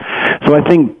well. So I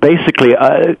think basically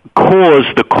the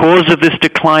cause of this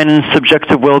decline in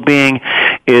subjective well-being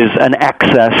is an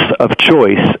excess of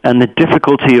choice and the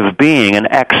difficulty of being an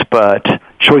expert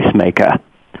choice maker.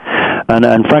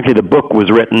 And frankly, the book was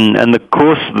written, and the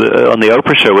course on the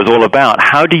Oprah Show was all about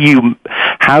how do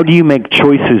you make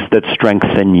choices that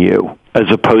strengthen you as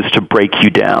opposed to break you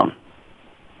down.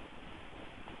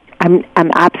 I'm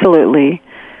absolutely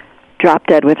drop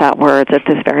dead without words at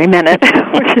this very minute,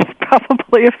 which is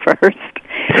probably a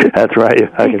first. That's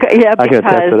right. I can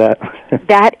attest to that.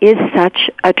 That is such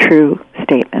a true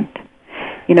statement.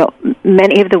 You know,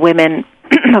 many of the women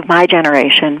of my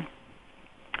generation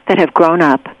that have grown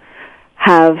up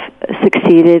have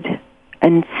succeeded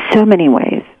in so many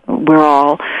ways. We're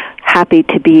all happy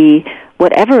to be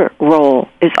whatever role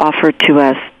is offered to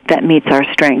us that meets our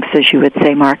strengths, as you would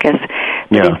say, Marcus.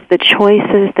 But it's the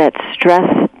choices that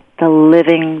stress the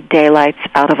living daylights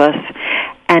out of us,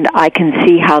 and I can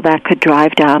see how that could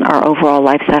drive down our overall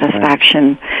life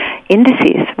satisfaction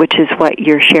indices, which is what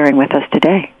you're sharing with us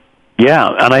today. Yeah,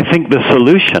 and I think the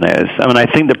solution is, I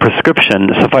think the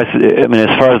prescription, as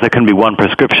far as there can be one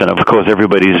prescription, of course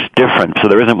everybody's different, so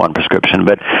there isn't one prescription,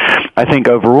 but I think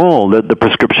overall that the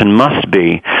prescription must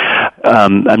be,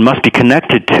 and must be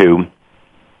connected to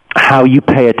how you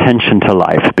pay attention to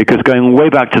life, because going way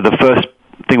back to the first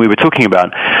thing we were talking about,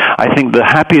 I think the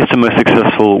happiest and most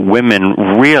successful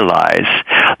women realize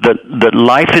that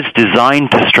life is designed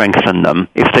to strengthen them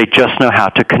if they just know how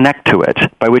to connect to it.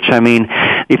 By which I mean,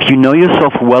 if you know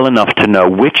yourself well enough to know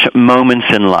which moments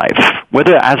in life,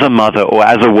 whether as a mother or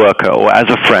as a worker or as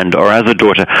a friend or as a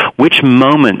daughter, which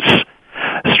moments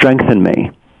strengthen me,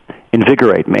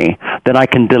 invigorate me, then I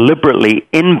can deliberately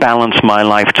imbalance my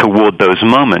life toward those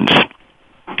moments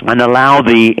and allow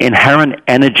the inherent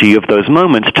energy of those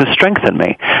moments to strengthen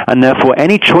me. And therefore,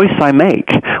 any choice I make,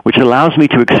 which allows me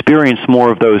to experience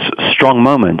more of those strong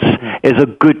moments, is a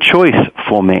good choice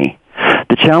for me.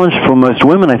 The challenge for most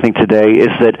women, I think, today is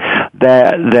that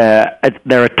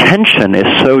their attention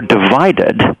is so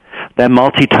divided. They're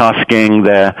multitasking,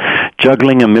 they're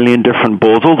juggling a million different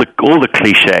balls, all the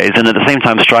cliches, and at the same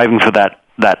time striving for that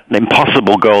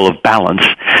impossible goal of balance,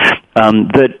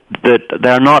 that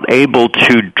they're not able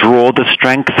to draw the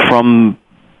strength from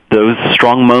those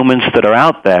strong moments that are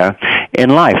out there in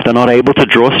life. They're not able to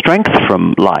draw strength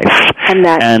from life.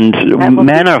 And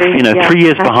men are, 3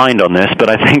 years behind on this, but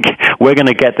I think we're going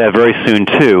to get there very soon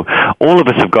too. All of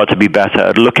us have got to be better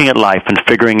at looking at life and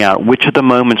figuring out which are the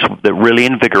moments that really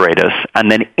invigorate us,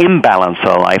 and then imbalance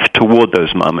our life toward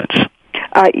those moments.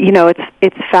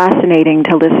 It's fascinating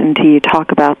to listen to you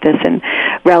talk about this, and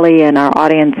Relly and our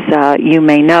audience, you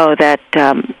may know that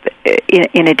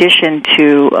in addition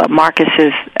to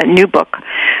Marcus's new book,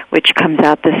 which comes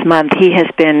out this month, he has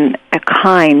been a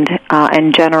kind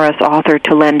and generous author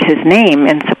to lend his name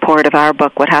in support of our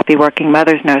book, What Happy Working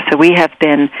Mothers Know. So we have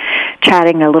been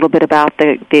chatting a little bit about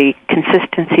the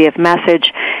consistency of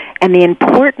message and the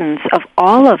importance of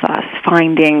all of us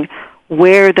finding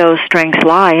where those strengths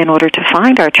lie in order to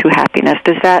find our true happiness.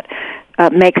 Does that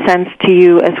make sense to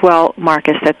you as well,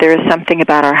 Marcus, that there is something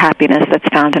about our happiness that's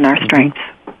found in our strengths?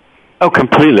 Oh,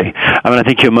 completely. I mean, I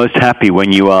think you're most happy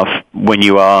when you are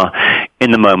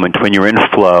in the moment, when you're in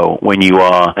flow, when you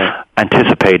are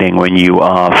anticipating, when you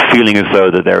are feeling as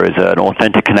though that there is an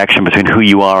authentic connection between who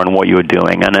you are and what you're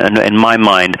doing. And in my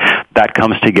mind, that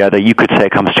comes together. You could say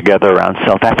it comes together around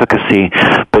self-efficacy,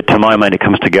 but to my mind, it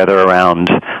comes together around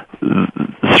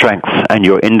strengths and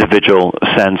your individual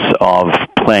sense of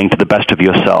playing to the best of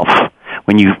yourself.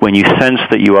 When you sense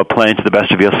that you are playing to the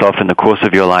best of yourself in the course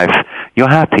of your life, you're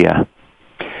happier.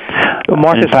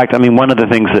 In fact, I mean, one of the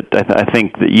things that I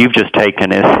think that you've just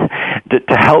taken is that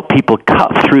to help people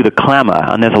cut through the clamor,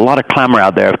 and there's a lot of clamor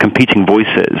out there of competing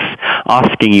voices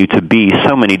asking you to be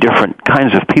so many different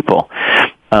kinds of people.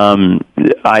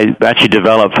 I actually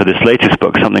developed for this latest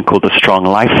book something called the Strong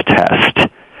Life Test,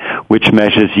 which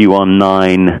measures you on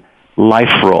 9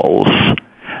 life roles,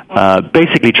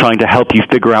 basically trying to help you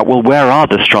figure out, well, where are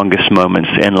the strongest moments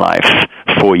in life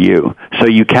for you, so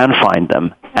you can find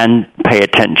them and pay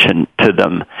attention to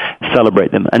them,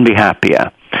 celebrate them, and be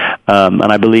happier.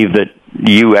 And I believe that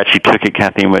you actually took it,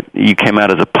 Kathy, but you came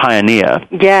out as a pioneer.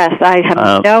 Yes, I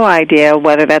have no idea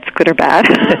whether that's good or bad.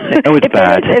 No, it's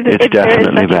bad. It's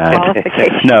definitely bad.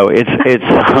 No, it's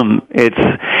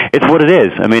what it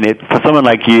is. I mean, for someone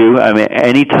like you, I mean,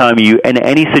 anytime you in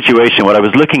any situation, what I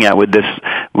was looking at with this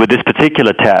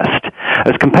particular test,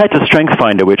 as compared to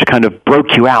StrengthsFinder, which kind of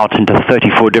broke you out into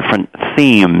 34 different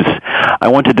themes, I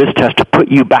wanted this test to put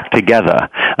you back together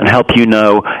and help you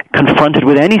know, confronted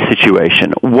with any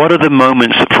situation, what are the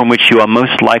moments from which you are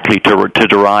most likely to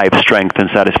derive strength and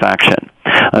satisfaction.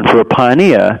 And for a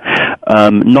pioneer,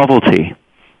 novelty,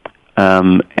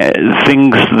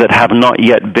 things that have not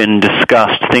yet been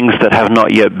discussed, things that have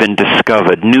not yet been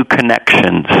discovered, new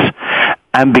connections.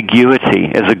 Ambiguity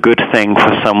is a good thing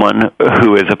for someone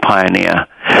who is a pioneer.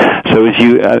 So as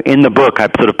you, in the book, I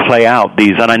sort of play out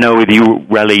these, and I know with you,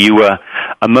 Relly, you were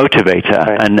a motivator,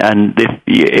 right. and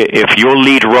if your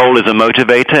lead role is a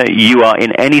motivator, you are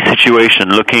in any situation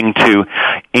looking to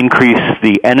increase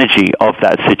the energy of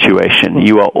that situation.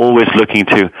 You are always looking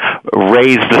to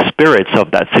raise the spirits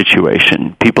of that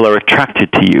situation. People are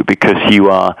attracted to you because you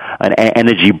are an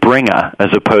energy bringer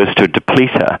as opposed to a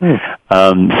depleter.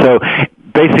 So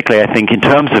basically, I think in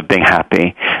terms of being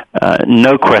happy,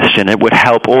 no question, it would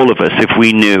help all of us if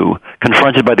we knew,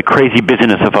 confronted by the crazy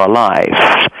busyness of our lives,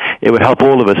 it would help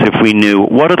all of us if we knew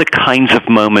what are the kinds of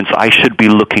moments I should be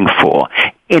looking for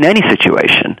in any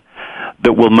situation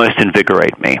that will most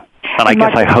invigorate me. And I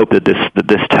guess I hope that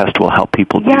this test will help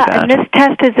people do that. Yeah, and this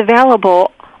test is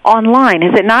available online,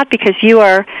 is it not? Because you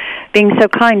are being so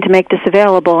kind to make this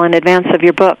available in advance of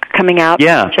your book coming out.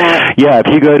 Yeah. If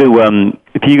you go to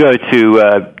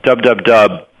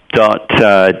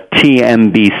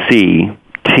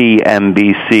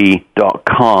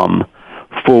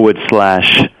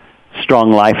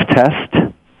www.tmbc.com/Strong Life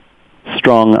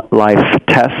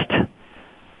Test,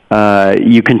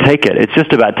 you can take it. It's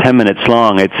just about 10 minutes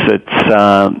long. It's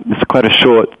quite a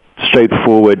short,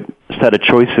 straightforward set of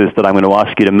choices that I'm going to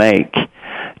ask you to make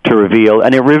to reveal,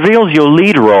 and it reveals your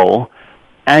lead role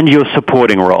and your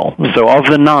supporting role. So of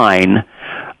the 9,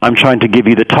 I'm trying to give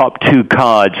you the top 2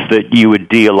 cards that you would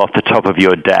deal off the top of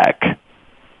your deck.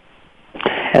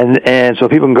 And so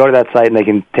people can go to that site and they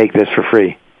can take this for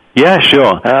free. Yeah,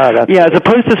 sure. As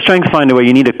opposed to StrengthsFinder where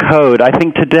you need a code, I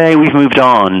think today we've moved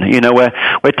on. You know, we're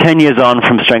 10 years on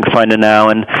from StrengthsFinder now,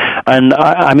 and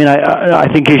I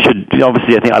think you should,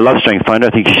 obviously I love StrengthsFinder,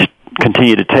 I think you should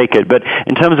continue to take it. But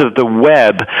in terms of the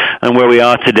web and where we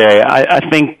are today, I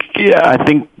think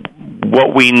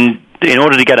what we, in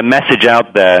order to get a message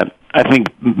out there, I think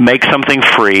make something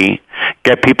free,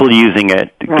 get people using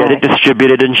it, get it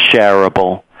distributed and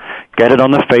shareable, get it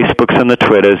on the Facebooks and the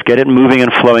Twitters, get it moving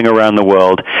and flowing around the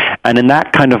world. And in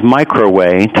that kind of micro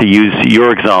way, to use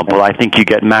your example, I think you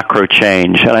get macro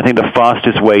change. And I think the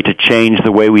fastest way to change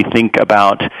the way we think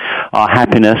about our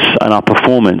happiness and our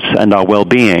performance and our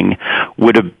well-being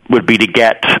would be to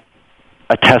get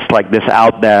a test like this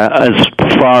out there as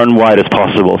far and wide as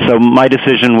possible. So my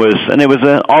decision was, and it was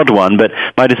an odd one, but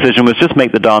my decision was just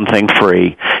make the darn thing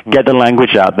free, get the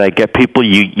language out there, get people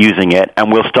using it,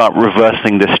 and we'll start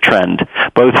reversing this trend,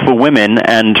 both for women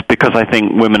and because I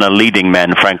think women are leading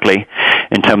men, frankly,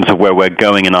 in terms of where we're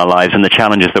going in our lives and the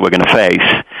challenges that we're going to face.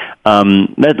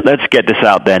 Let's get this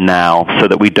out there now so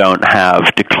that we don't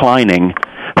have declining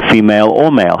female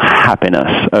or male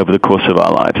happiness over the course of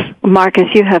our lives. Marcus,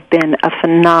 you have been a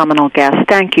phenomenal guest.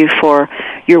 Thank you for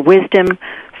your wisdom,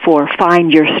 for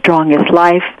Find Your Strongest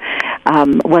Life,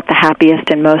 what the happiest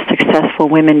and most successful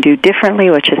women do differently,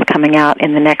 which is coming out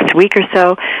in the next week or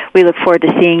so. We look forward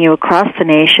to seeing you across the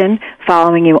nation,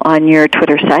 following you on your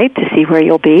Twitter site to see where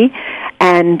you'll be.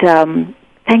 And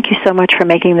thank you so much for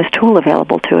making this tool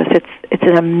available to us. It's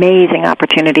an amazing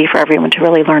opportunity for everyone to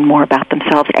really learn more about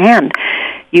themselves and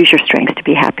use your strengths to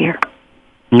be happier.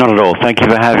 Not at all. Thank you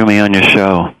for having me on your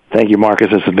show. Thank you, Marcus.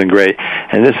 This has been great.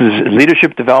 And this is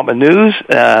Leadership Development News.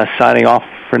 Signing off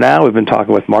for now. We've been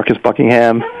talking with Marcus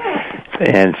Buckingham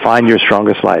and Find Your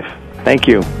Strongest Life. Thank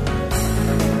you.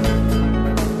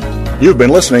 You've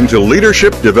been listening to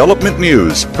Leadership Development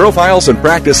News, profiles and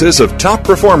practices of top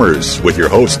performers, with your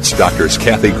hosts, Drs.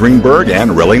 Kathy Greenberg and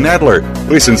Relly Nadler.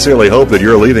 We sincerely hope that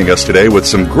you're leaving us today with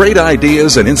some great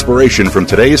ideas and inspiration from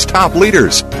today's top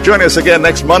leaders. Join us again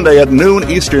next Monday at noon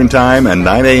Eastern Time and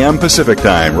 9 a.m. Pacific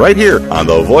Time, right here on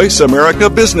the Voice America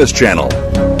Business Channel.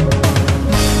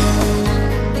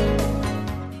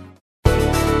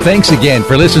 Thanks again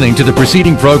for listening to the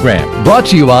preceding program, brought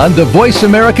to you on the Voice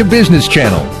America Business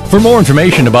Channel. For more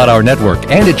information about our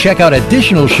network and to check out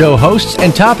additional show hosts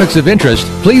and topics of interest,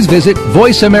 please visit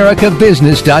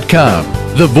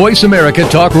voiceamericabusiness.com. The Voice America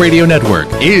Talk Radio Network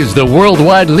is the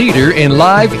worldwide leader in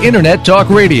live Internet talk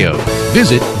radio.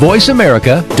 Visit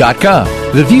voiceamerica.com.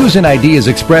 The views and ideas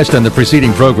expressed on the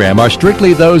preceding program are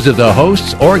strictly those of the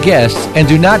hosts or guests and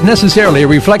do not necessarily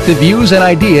reflect the views and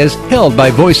ideas held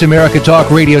by Voice America Talk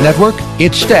Radio Network,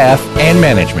 its staff, and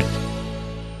management.